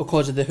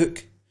because of the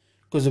hook.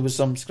 Because there was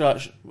some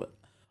scratch.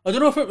 I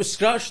don't know if it was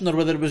scratching or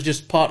whether it was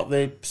just part of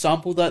the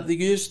sample that they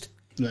used.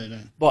 Right.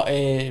 But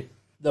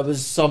there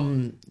was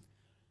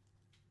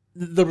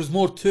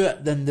more to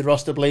it than the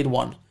Rusty Blade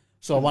one,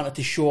 so I wanted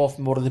to show off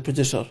more of the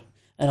producer,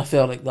 and I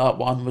felt like that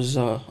one was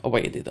a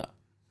way to do that.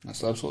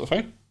 That's absolutely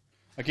fine.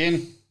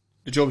 Again,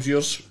 the job's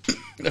yours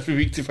every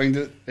week to find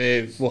out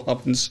what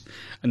happens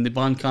in the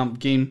Bandcamp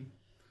game.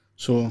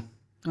 So,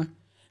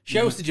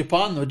 shouts to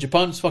Japan though.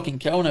 Japan's fucking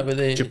killing it with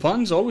the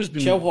Japan's always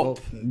been chill hop.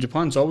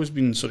 Japan's always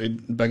been sort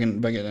of big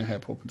in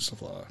hip hop and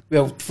stuff like that.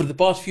 Well, for the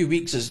past few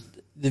weeks,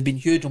 they've been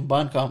huge on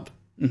Bandcamp.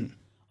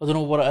 I don't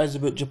know what it is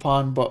about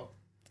Japan, but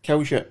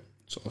kill shit.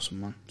 It's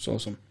awesome, man. It's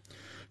awesome.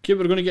 Okay,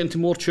 we're going to get into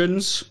more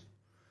tunes.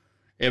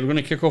 We're going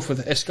to kick off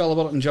with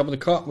Excalibur and Jabba the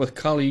Cut with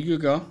Kali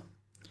Yuga.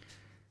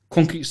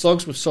 Concrete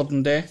Slugs with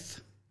Sudden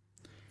Death.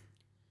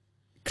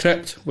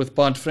 Crypt with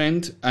Bad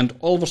Friend. And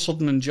Oliver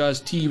Sudden and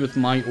Jazz T with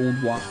My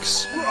Old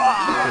Wax.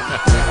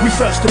 We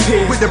first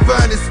appeared with the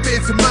burning spear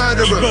to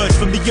murder them. Emerged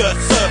from the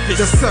earth's surface.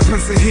 The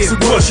serpents are here to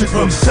worship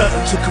them.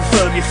 Certain to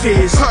confirm your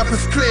fears.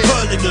 Purpose clear.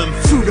 Hurling them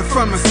through the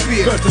firmament.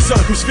 Burst the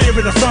circumsphere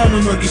in the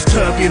firmament is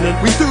turbulent.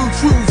 We do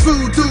true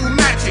voodoo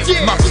magic.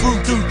 My crew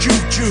do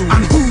juju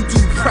and hoodoo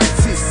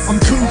practice. I'm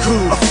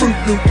cuckoo, a fruit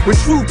loop with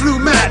true blue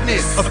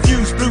madness. A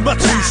fuse blew my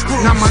two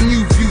screws. Now my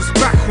new view's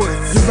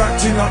backwards. You're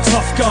acting like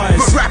tough guys,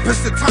 but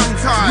rappers are tongue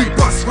tied. We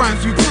bust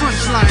rhymes, we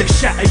punchlines. They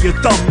shatter your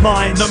dumb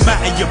mind, no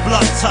matter your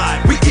blood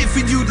type. We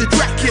giving you the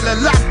Dracula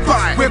lap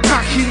bite. We're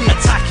back in it,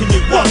 attacking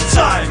it one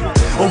time.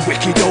 A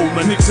wicked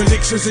omen. Mix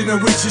elixirs in a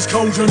witch's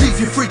cauldron. Leave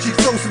your frigid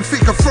frozen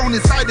figure thrown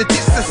inside the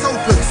dish that's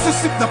open. So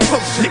sip the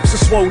potion. Lips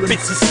are swollen,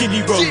 bits of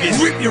skinny rolling.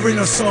 Rip your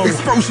inner soul.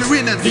 Expose your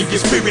innards. Leave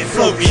your spirit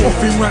floating.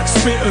 Offing wax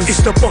spitters.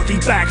 It's the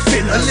body bag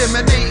fillers.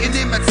 Eliminating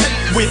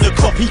imitators. We're the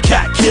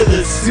copycat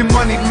killers.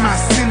 Demonic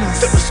mass sinners.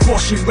 That are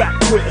squashing rap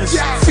quitters.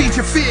 Yeah. Feed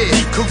your fear.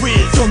 Lead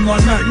careers. Done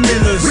like Mac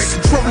Millers. We're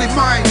controlling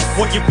minds.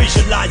 What you're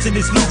visualizing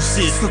is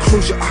lucid. So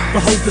close your eyes.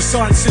 Behold the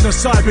science in a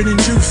cybern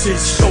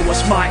induces. Show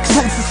us mics.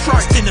 Close the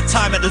strike. It's dinner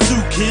time at the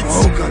zoo, kids.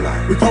 Oh, God,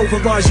 we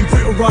pulverize you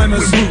brittle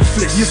rhymers. We're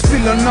ruthless. You're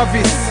still a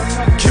novice.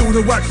 Kill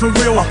the whack for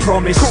real, I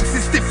promise. Cox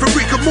is stiff for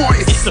rigor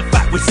mortis. It's a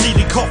fact with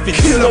sealing coffins.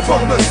 Killer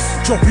bombers.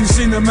 Dropping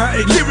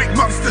cinematic. Lyric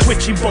monsters.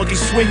 Twitching bodies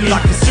swinging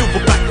like a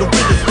silverback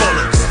gorilla's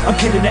bollocks. I'm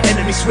killing the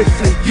enemy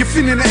swiftly. You're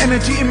feeling the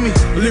energy in me.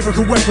 A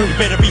lyrical weapon. You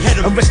better behead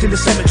him and rest in the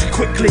cemetery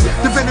quickly.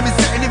 The venom is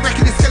setting in,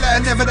 wrecking the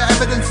skeleton. Never the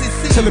evidence is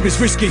seen. Tell him it's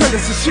risky.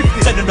 Fellas are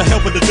shifting. Send him to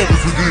hell with the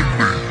devil's within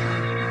me.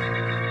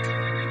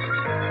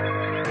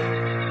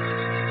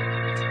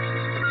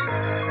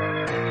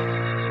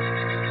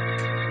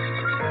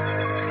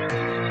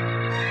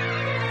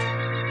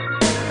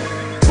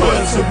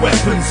 Words are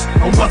weapons,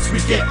 and once we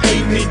get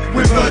aiming,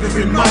 we're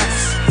murdering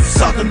mics.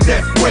 Sudden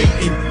death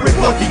waiting, we're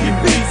bodying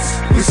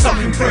beats. We're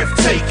something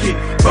breathtaking,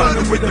 burn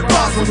them with the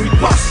bars when we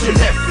bust your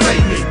left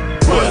flaming.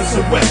 Words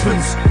are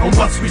weapons, and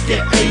once we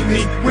get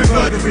aiming, we're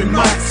murdering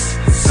mics.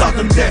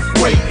 Sudden death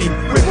waiting,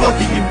 we're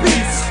bodying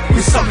beats.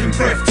 We're something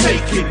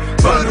breathtaking,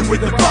 burn them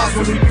with the bars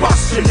when we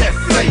bust your left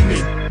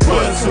flaming.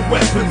 Words are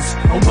weapons,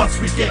 and once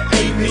we get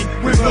aiming,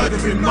 we're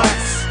murdering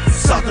mics.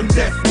 Sudden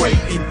death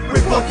waiting,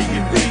 we're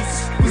bodying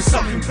beats. We're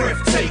something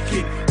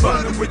breathtaking,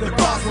 burn them with the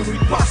bars when we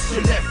bust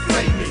your left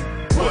flaming.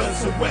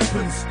 Words are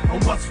weapons,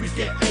 and once we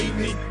get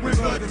aiming, we're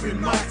murdering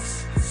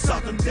mics.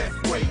 Sudden death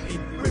waiting,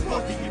 we're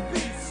bodying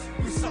beats.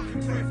 We're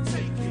something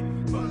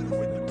breathtaking, burn them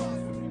with the bars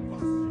when we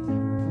bust your left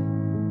flaming.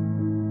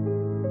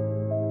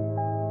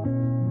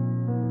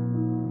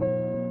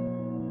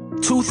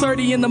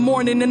 2:30 in the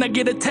morning and I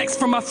get a text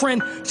from my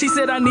friend. She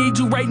said I need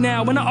you right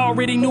now and I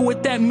already knew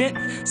what that meant.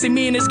 See,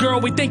 me and this girl,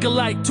 we think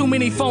alike. Too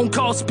many phone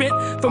calls spent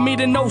for me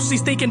to know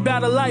she's thinking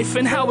about her life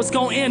and how it's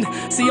gonna end.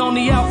 See, on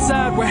the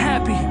outside we're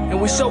happy and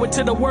we show it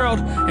to the world,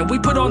 and we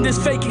put on this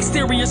fake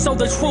exterior so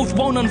the truth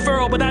won't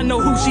unfurl. But I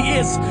know who she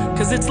is,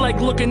 cause it's like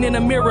looking in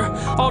a mirror.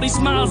 All these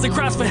smiles and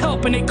cries for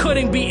help and it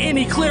couldn't be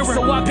any clearer.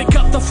 So I pick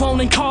up the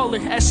phone and call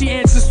her as she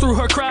answers through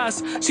her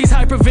cries. She's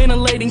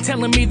hyperventilating,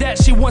 telling me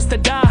that she wants to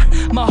die.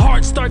 My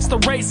heart starts to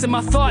race and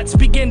my thoughts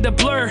begin to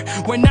blur.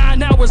 We're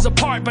 9 hours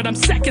apart, but I'm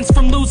seconds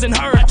from losing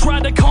her. I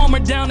try to calm her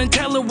down and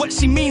tell her what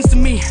she means to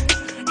me.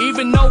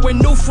 Even though we're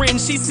new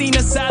friends, she's seen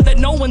a side that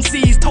no one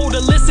sees. Told her,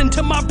 listen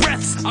to my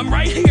breaths, I'm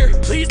right here,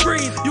 please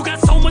breathe. You got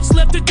so much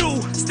left to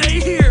do, stay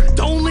here,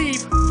 don't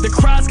leave. The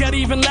cries got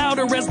even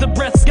louder as the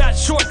breaths got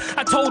short.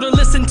 I told her,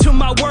 listen to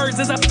my words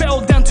as I fell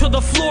down to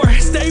the floor.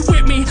 Stay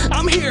with me,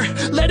 I'm here,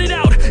 let it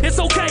out, it's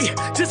okay.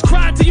 Just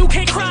cry till you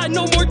can't cry,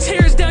 no more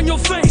tears down your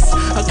face.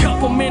 A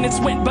couple minutes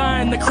went by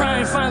and the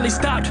crying finally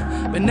stopped.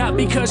 But not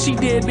because she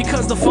did,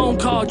 because the phone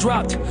call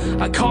dropped.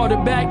 I called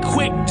her back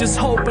quick, just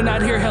hoping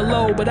I'd hear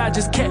hello. But I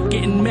just kept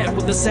getting met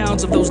with the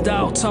sounds of those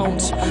dial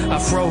tones. I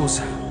froze.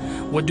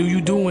 What do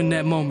you do in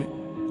that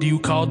moment? Do you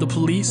call the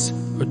police,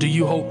 or do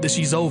you hope that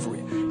she's over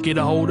it? Get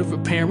a hold of her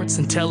parents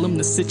and tell them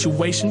the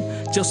situation,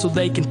 just so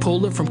they can pull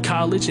her from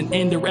college and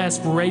end her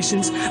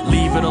aspirations.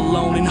 Leave it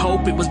alone and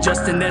hope it was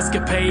just an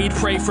escapade.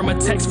 Pray from a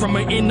text from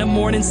her in the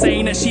morning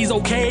saying that she's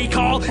okay.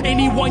 Call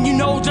anyone you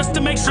know just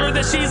to make sure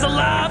that she's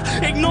alive.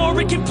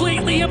 Ignore it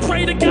completely and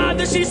pray to God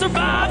that she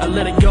survived. I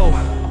let it go.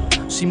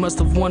 She must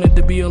have wanted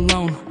to be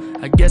alone.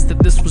 I guess that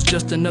this was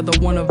just another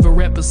one of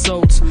her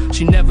episodes.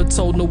 She never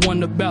told no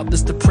one about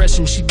this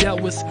depression she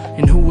dealt with.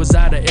 And who was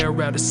I to air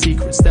out her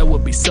secrets? That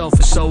would be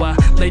selfish. So I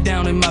lay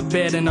down in my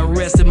bed and I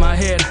rested my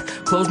head.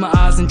 Closed my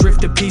eyes and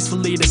drifted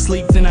peacefully to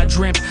sleep. Then I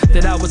dreamt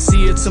that I would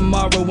see her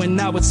tomorrow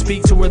and I would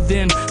speak to her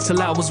then.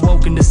 Till I was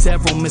woken to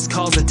several missed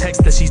calls and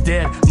texts that she's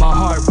dead. My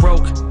heart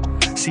broke.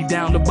 She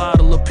downed a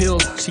bottle of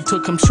pills. She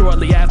took them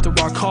shortly after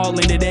our call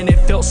ended and it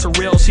felt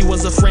surreal. She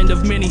was a friend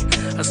of many,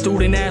 a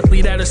student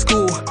athlete at her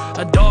school,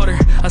 a daughter,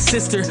 a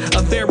sister,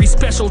 a very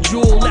special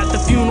jewel. At the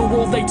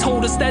funeral they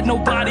told us that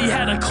nobody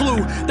had a clue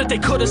that they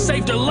could have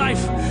saved her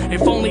life,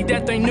 if only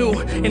that they knew.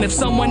 And if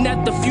someone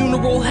at the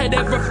funeral had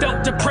ever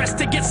felt depressed,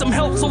 to get some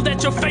help so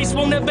that your face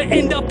won't ever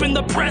end up in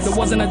the press. There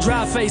wasn't a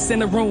dry face in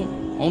the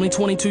room, only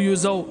 22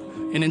 years old,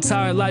 an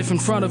entire life in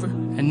front of her,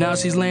 and now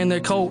she's laying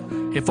there cold.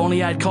 If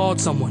only I'd called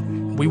someone,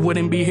 we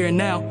wouldn't be here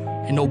now,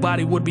 and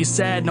nobody would be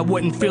sad, and I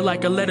wouldn't feel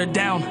like I let her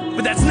down.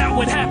 But that's not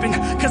what happened,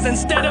 cause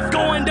instead of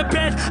going to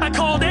bed, I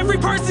called every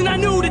person I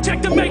knew to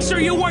check to make sure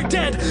you weren't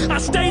dead. I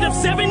stayed up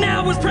 7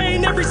 hours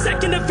praying every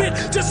second of it,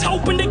 just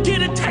hoping to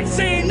get a text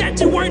saying that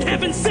you weren't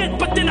heaven sent.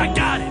 But then I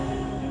got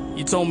it.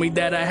 You told me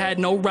that I had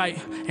no right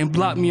and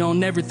blocked me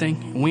on everything,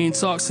 and we ain't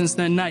talked since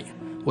that night.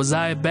 Was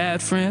I a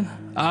bad friend?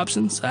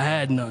 Options? I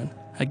had none.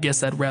 I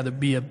guess I'd rather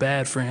be a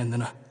bad friend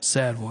than a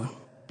sad one.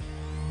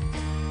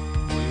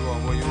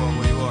 What you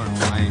want?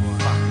 I ain't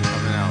fucking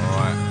coming out,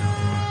 alright?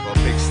 Got a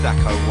big stack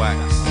of wax,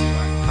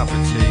 cup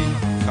of tea,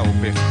 cold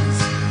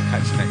biscuits.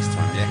 Catch you next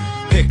time,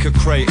 yeah? Pick a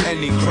crate,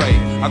 any crate.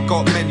 I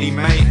got many,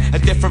 mate. A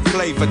different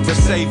flavour to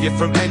save you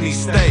from any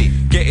state.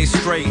 Get it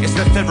straight, it's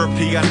the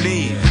therapy I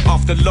need.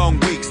 After long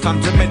weeks,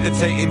 time to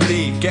meditate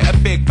indeed. Get a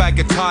big bag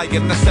of Thai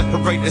and I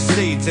separate the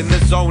seeds. In the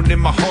zone, in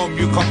my home,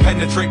 you can't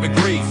penetrate with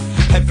grief.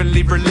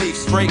 Heavenly relief,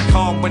 straight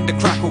calm when the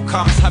crackle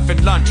comes.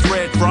 Having lunch,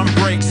 red drum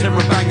breaks, hear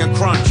a bang and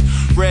crunch.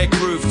 Rare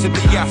groove to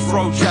the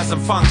afro, jazz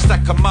and funk.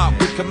 Stack 'em up,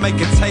 we can make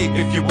a tape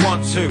if you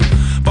want to.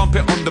 Bump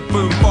it on the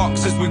boom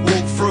box as we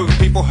walk through.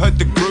 People heard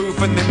the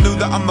groove and they knew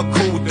that I'm a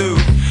cool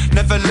dude.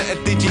 Never let a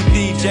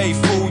DJ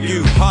fool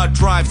you. Hard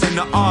drives in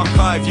the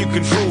archive you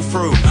can trawl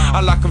through. I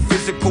like 'em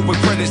physical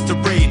with credits to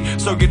read,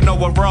 so you know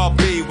where I'll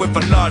be with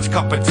a large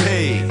cup of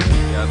tea.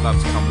 Yeah, I'd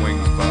love to come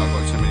wings, but I've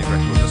got too many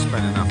records to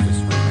spend enough this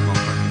week. I'm not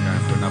fucking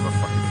going for another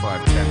fucking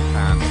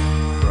 £5-10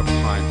 for a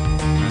pint. I'm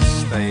gonna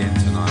stay in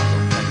tonight. I've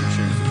got plenty of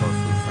tunes to go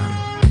through, fam.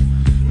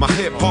 My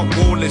hip-hop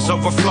wall is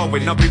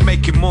overflowing. I'll be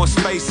making more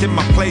space in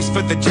my place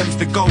for the gems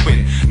to go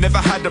in. Never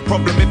had a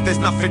problem if there's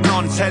nothing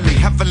on telly.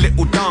 Have a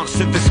little dance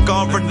to the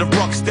scar and the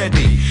rock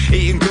steady.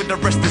 Eating good, the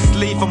rest of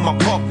sleeve on my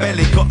pot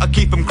belly. Gotta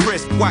keep 'em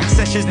crisp, wax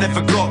sessions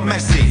never got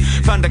messy.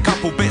 Found a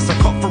couple bits I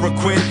caught for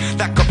 £1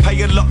 that could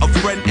pay a lot of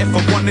rent if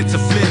I wanted to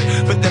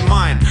flip. But they're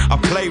mine, I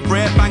play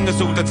rare bangers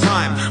all the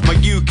time. My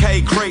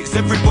UK crates,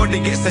 everybody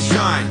gets to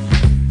shine.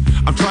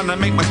 I'm trying to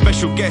make my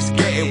special guests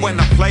get it. When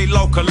I play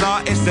local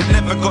artists that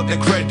never got the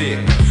credit.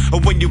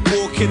 And when you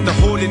walk in the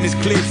hall and it's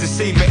clear to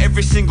see, but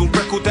every single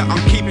record that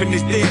I'm keeping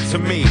is dear to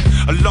me.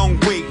 A long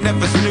week,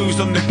 never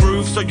snooze on the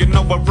groove, so you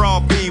know where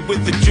I'll be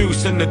with the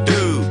juice and the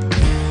dew.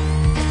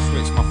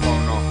 Switch my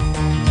phone off,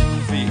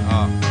 feet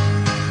up,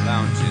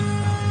 lounging,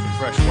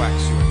 fresh wax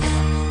joints.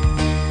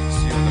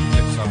 See you on the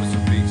flip side with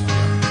some beats for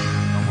you.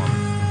 Don't worry.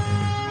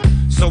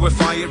 So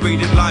if I ain't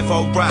reading live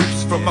old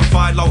raps from my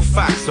philo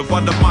facts of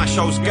one of my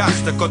shows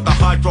gassed, I got the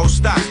hydro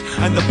stats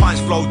and the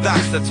pints flow.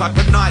 That's the type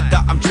of night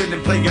that I'm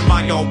chilling, playing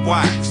my old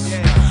wax.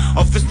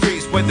 Off the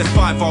streets where there's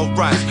 5 old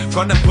rats,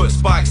 trying to put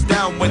spikes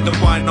down when the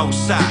rhino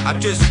sat. I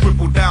just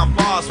scribble down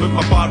bars with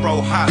my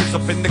biro hats.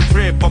 Up in the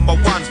crib on my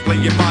ones,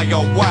 playing my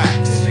old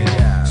wax.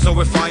 So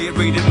if I ain't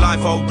reading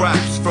live old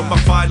raps from my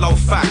philo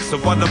facts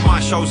of one of my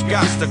shows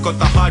gassed, I got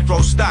the hydro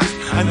stats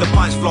and the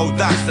pints flow.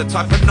 That's the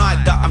type of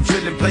night that I'm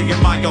chilling, playing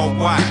my old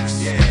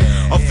wax.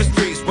 Off the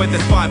streets where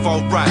there's 5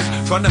 old rats,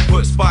 trying to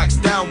put spikes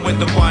down when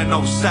the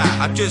rhino sat.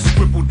 I just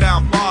scribble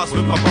down bars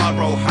with my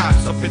biro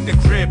hats. Up in the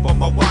crib on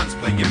my ones,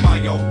 playing my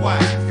old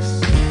wax.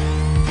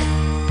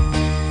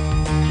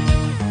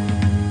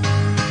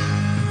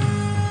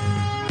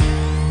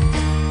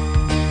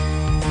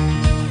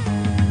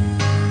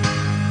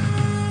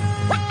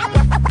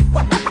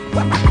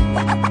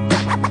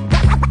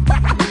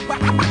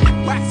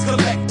 Wax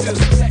collectors,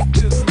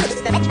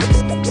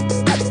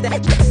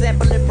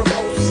 sampling from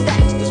old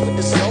stacks, just with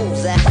the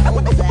souls at.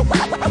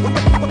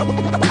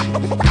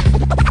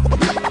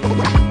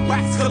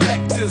 Wax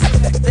collectors,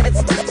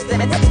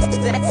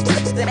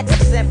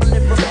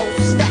 sampling from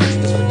old stacks,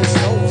 just with the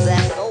souls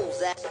at.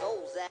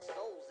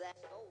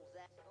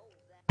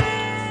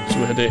 So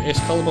we had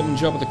Excalibur and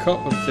Jabba the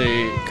Cut with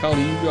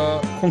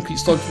Kaliuga, Concrete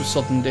Studs with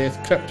Sudden Death,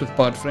 Crypt with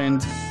Bad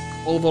Friend,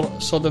 Oliver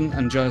Sudden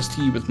and Jazz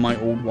T with My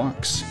Old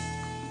Wax.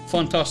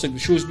 Fantastic, the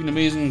show's been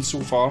amazing so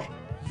far.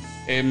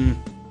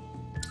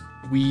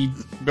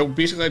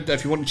 Basically,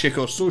 if you want to check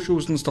our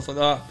socials and stuff like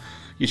that,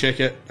 you check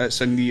it.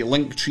 It's in the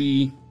link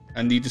tree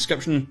in the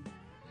description.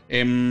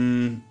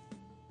 Anything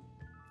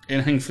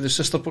for the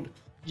sister podcast?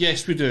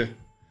 Yes, we do.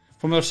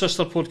 From our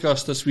sister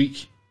podcast this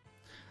week,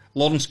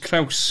 Lawrence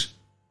Krauss.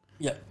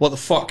 Yeah. What the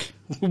fuck?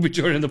 Will be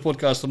joining the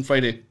podcast on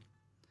Friday.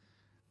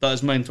 That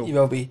is mental. He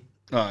will be.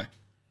 Aye.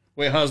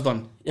 Well, it has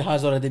done. It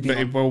has already been. But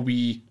it will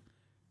be.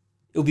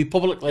 It'll be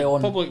publicly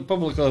on.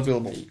 Publicly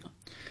available.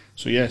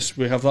 So yes,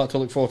 we have that to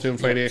look forward to on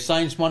Friday.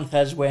 Science Month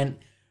has went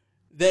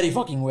very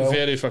fucking well.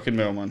 Very fucking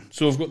well, man.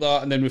 So we've got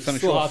that, and then we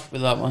finish so off happy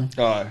with that one.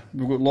 Aye,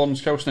 we've got Lawrence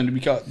Krauss, and then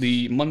we got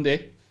the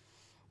Monday.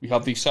 We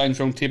have the Science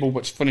Round Table,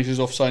 which finishes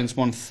off Science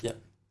Month. Yeah.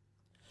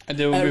 And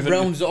then we'll it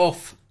rounds it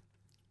off.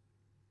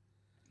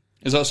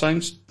 Is that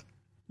science?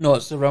 No,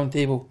 it's the round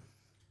table.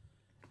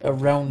 It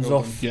rounds well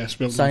off. Yes,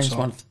 well Science done,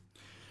 Month.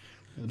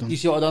 Well done. You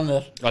see what I done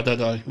there? I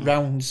did, aye.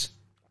 Rounds.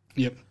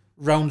 Yep.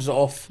 Rounds it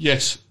off.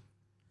 Yes.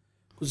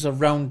 It's a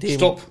round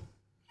table. Stop.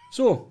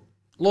 So,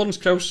 Lawrence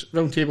Krauss,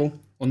 round table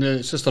on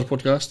the sister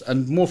podcast,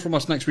 and more from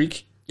us next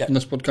week on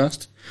this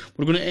podcast.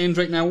 We're going to end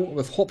right now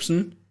with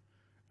Hobson,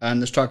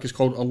 and this track is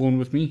called Alone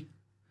With Me.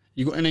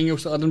 You got anything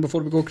else to add in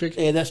before we go, Craig?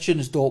 This tune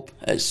is dope.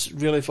 It's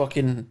really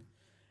fucking...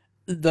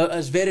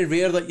 It's very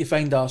rare that you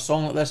find a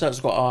song like this that's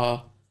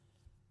got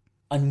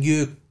a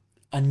new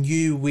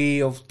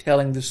way of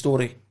telling the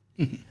story.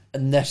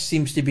 And this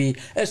seems to be...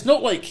 It's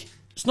not like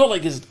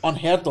it's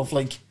unheard of,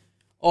 like,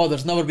 oh,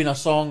 there's never been a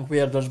song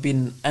where there's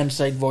been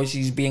inside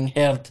voices being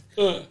heard.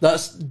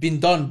 That's been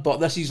done, but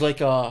this is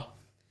like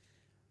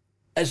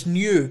it's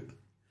new.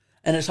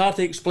 And it's hard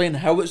to explain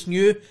how it's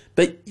new,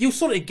 but you'll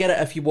sort of get it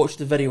if you watch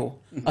the video.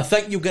 I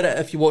think you'll get it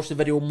if you watch the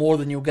video more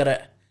than you'll get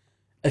it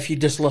if you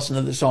just listen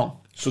to the song.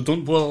 So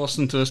don't bother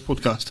listening to this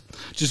podcast.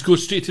 Just go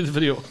straight to the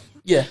video.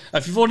 Yeah.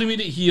 If you've already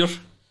made it here,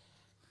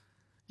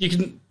 you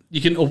can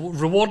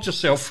reward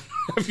yourself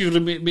if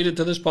you've made it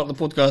to this part of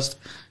the podcast.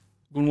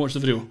 Go and watch the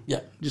video.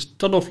 Yeah. Just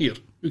turn off here.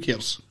 Who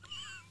cares?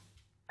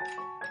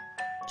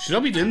 Should I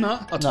be doing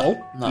that at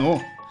all?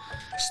 No.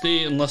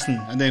 Stay and listen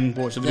and then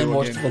watch the video Then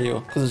watch again. the video,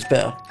 because it's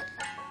better.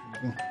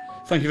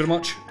 Thank you very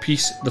much.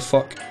 Peace the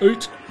fuck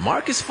out.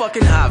 Marcus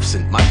fucking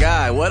Hobson, my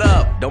guy, what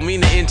up? Don't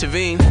mean to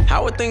intervene.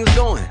 How are things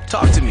going?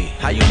 Talk to me.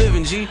 How you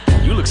living, G?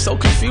 You look so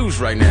confused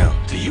right now.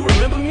 Do you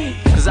remember me?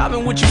 Cause I've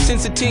been with you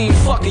since a teen,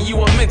 fucking you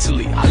up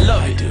mentally. I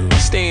love it, dude.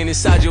 Staying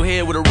inside your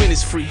head with a rent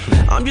is free.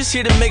 I'm just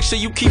here to make sure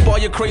you keep all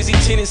your crazy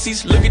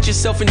tendencies. Look at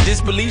yourself in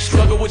disbelief,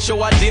 struggle with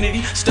your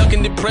identity. Stuck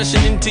in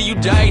depression until you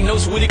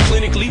diagnosed with it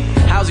clinically.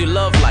 How's your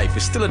love life?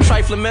 It's still a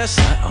trifling mess?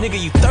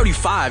 Nigga, you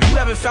 35, you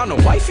haven't found a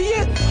wifey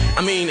yet?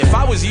 I mean, if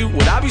I was you,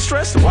 would I be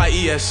stressed?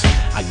 Y-E-S.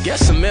 I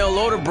guess a mail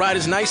order bride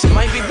is nice, it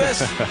might be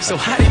best. So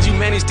how did you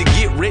manage to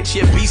get rich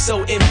yet be so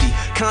empty?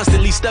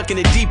 Constantly stuck in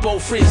a deep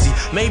old frenzy.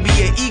 Maybe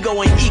your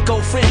ego ain't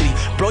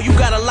eco-friendly. Bro, you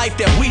got a life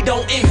that we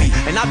don't envy.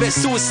 And I bet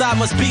suicide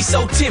must be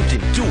so tempting.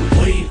 Do it.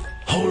 Wait,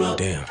 hold up.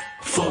 Damn.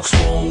 Fuck's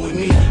wrong with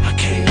me? I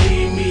can't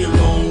leave me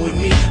alone with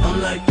me.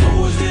 I'm like,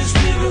 who is this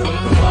nigga?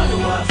 Why do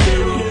I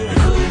feel it? It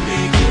couldn't be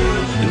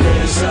clearer. The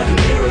man inside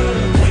the mirror.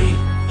 Wait,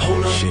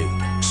 hold up. Shit.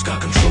 It's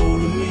got control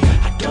of me.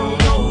 I don't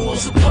know who I'm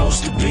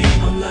supposed to be.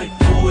 I'm like,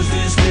 who is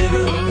this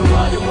nigga?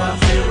 Why do I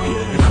feel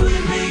it? It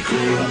couldn't be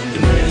clearer. The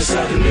man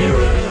inside the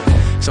mirror.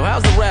 So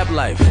how's the rap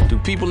life? Do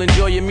people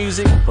enjoy your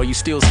music? Or you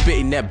still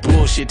spitting that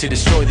bullshit to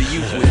destroy the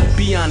youth with?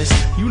 Be honest,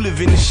 you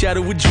live in the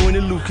shadow with Joyner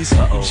Lucas.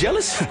 You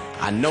jealous?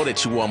 I know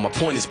that you are, my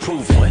point is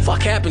proven. What the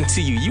fuck happened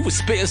to you? You was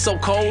spitting so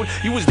cold,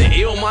 you was the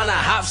Illmind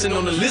Hobson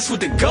on the list with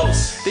the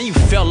ghosts. Then you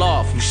fell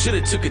off, you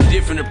should've took a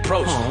different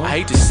approach. I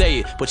hate to say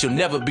it, but you'll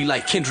never be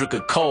like Kendrick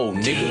or Cole,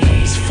 nigga.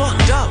 It's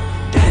fucked up.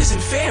 That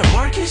isn't fair,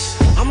 Marcus.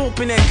 I'm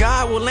hoping that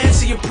God will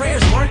answer your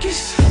prayers,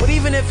 Marcus. But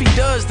even if he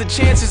does, the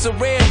chances are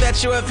rare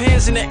that you'll have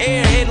hands in the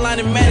air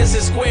headlining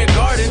Madison Square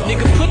Garden.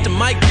 Nigga, put the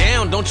mic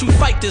down, don't you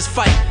fight this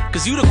fight.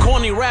 Cause you the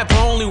corny rapper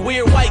only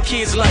weird white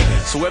kids like.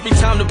 So every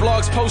time the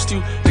blogs post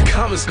you, the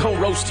comments gon'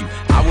 roast you.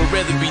 I would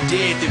rather be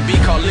dead than be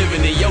caught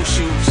living in your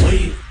shoes.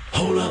 Wait,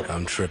 hold up.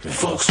 I'm tripping.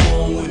 Fuck's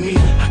wrong with me?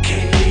 I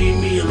can't leave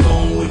me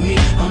alone with me.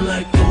 I'm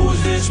like, who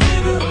is this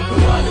nigga?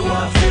 Why do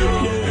I feel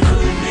it? It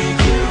couldn't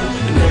be clearer.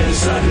 The man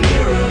inside the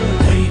mirror.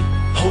 Wait,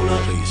 hold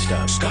up. Please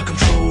stop. It's got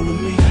control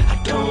of me.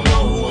 I don't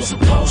know who I'm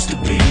supposed to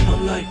be.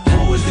 I'm like,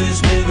 who is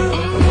this nigga?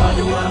 Why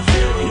do I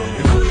feel it?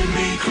 It couldn't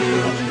be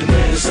clearer. The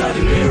man inside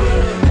the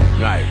mirror.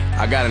 Right,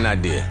 I got an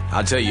idea.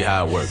 I'll tell you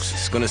how it works.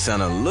 It's gonna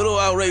sound a little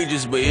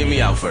outrageous, but hear me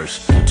out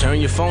first. You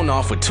turn your phone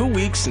off for 2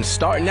 weeks and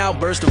start an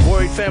outburst of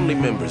worried family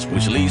members,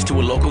 which leads to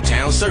a local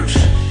town search.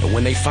 And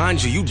when they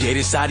find you, you dead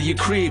inside of your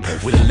crib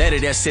with a letter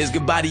that says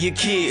goodbye to your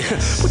kid.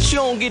 But you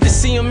don't get to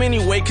see him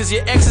anyway, cause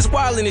your ex is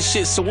wildin' and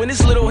shit. So in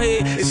his little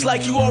head, it's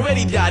like you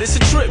already died. It's a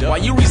trip. While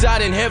you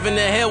reside in heaven or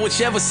hell,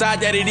 whichever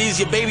side that it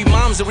is, your baby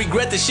mom's will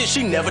regret the shit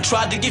she never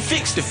tried to get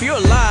fixed. If you're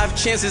alive,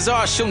 chances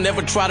are she'll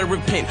never try to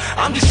repent.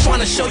 I'm just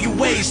trying to show you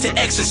ways to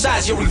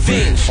exercise your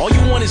revenge. All you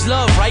want is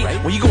love, right?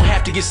 Well, you gon'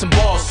 have to get some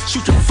balls.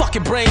 Shoot your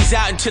fucking brains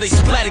out until they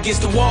splat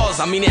against the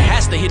walls. I mean, it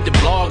has to hit the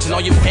blogs and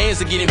all your fans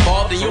to get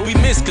involved. And you'll be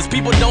missed cause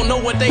people don't know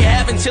what they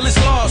have until it's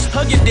lost.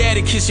 Hug your dad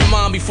and kiss your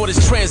mom before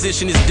this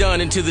transition is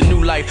done into the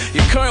new life.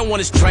 Your current one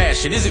is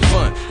trash, it isn't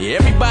fun. Yeah,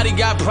 everybody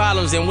got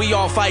problems and we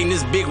all fighting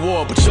this big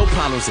war, but your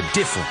problems are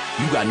different.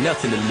 You got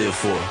nothing to live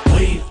for.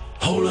 Wait,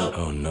 hold up.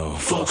 Oh no.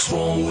 Fuck's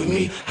wrong with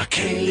me? I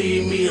can't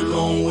leave me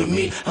alone with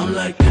me. I'm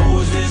like, who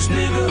is this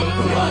nigga?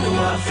 Why do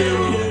I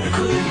feel it? It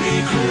couldn't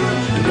be clearer.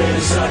 The man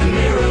inside the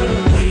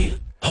mirror. Wait,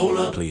 hold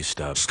up. Please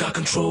stop. It's got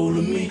control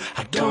of me.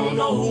 I don't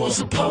know who I'm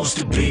supposed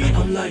to be.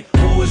 I'm like,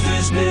 who is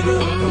this nigga?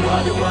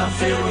 Why do I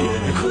feel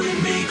it? It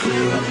couldn't be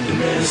clearer. The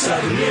man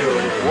inside the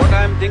mirror. What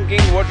I'm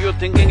thinking, what you're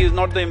thinking is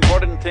not the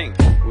important thing.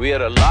 We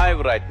are alive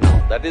right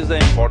now, that is the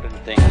important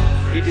thing.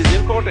 It is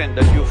important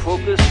that you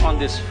focus on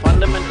this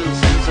fundamental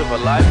sense of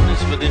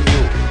aliveness within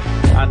you,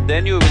 and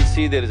then you will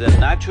see there is a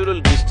natural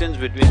distance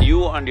between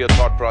you and your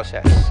thought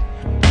process.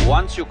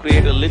 Once you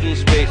create a little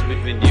space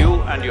between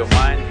you and your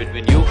mind,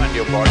 between you and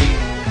your body,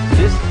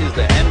 this is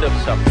the end of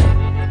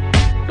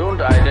suffering. Don't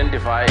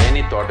identify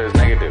any thought as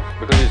negative,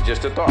 because it's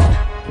just a thought.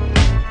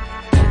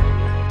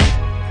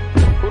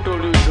 Who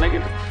told you it's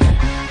negative?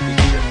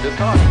 It's just a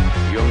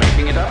thought. You're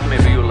making it up,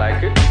 maybe you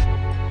like it.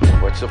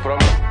 What's the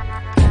problem?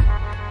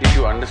 If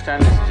you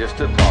understand it's just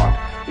a thought,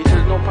 it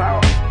has no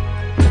power.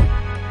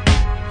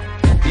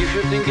 If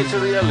you think it's a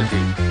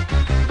reality,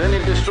 then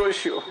it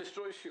destroys you.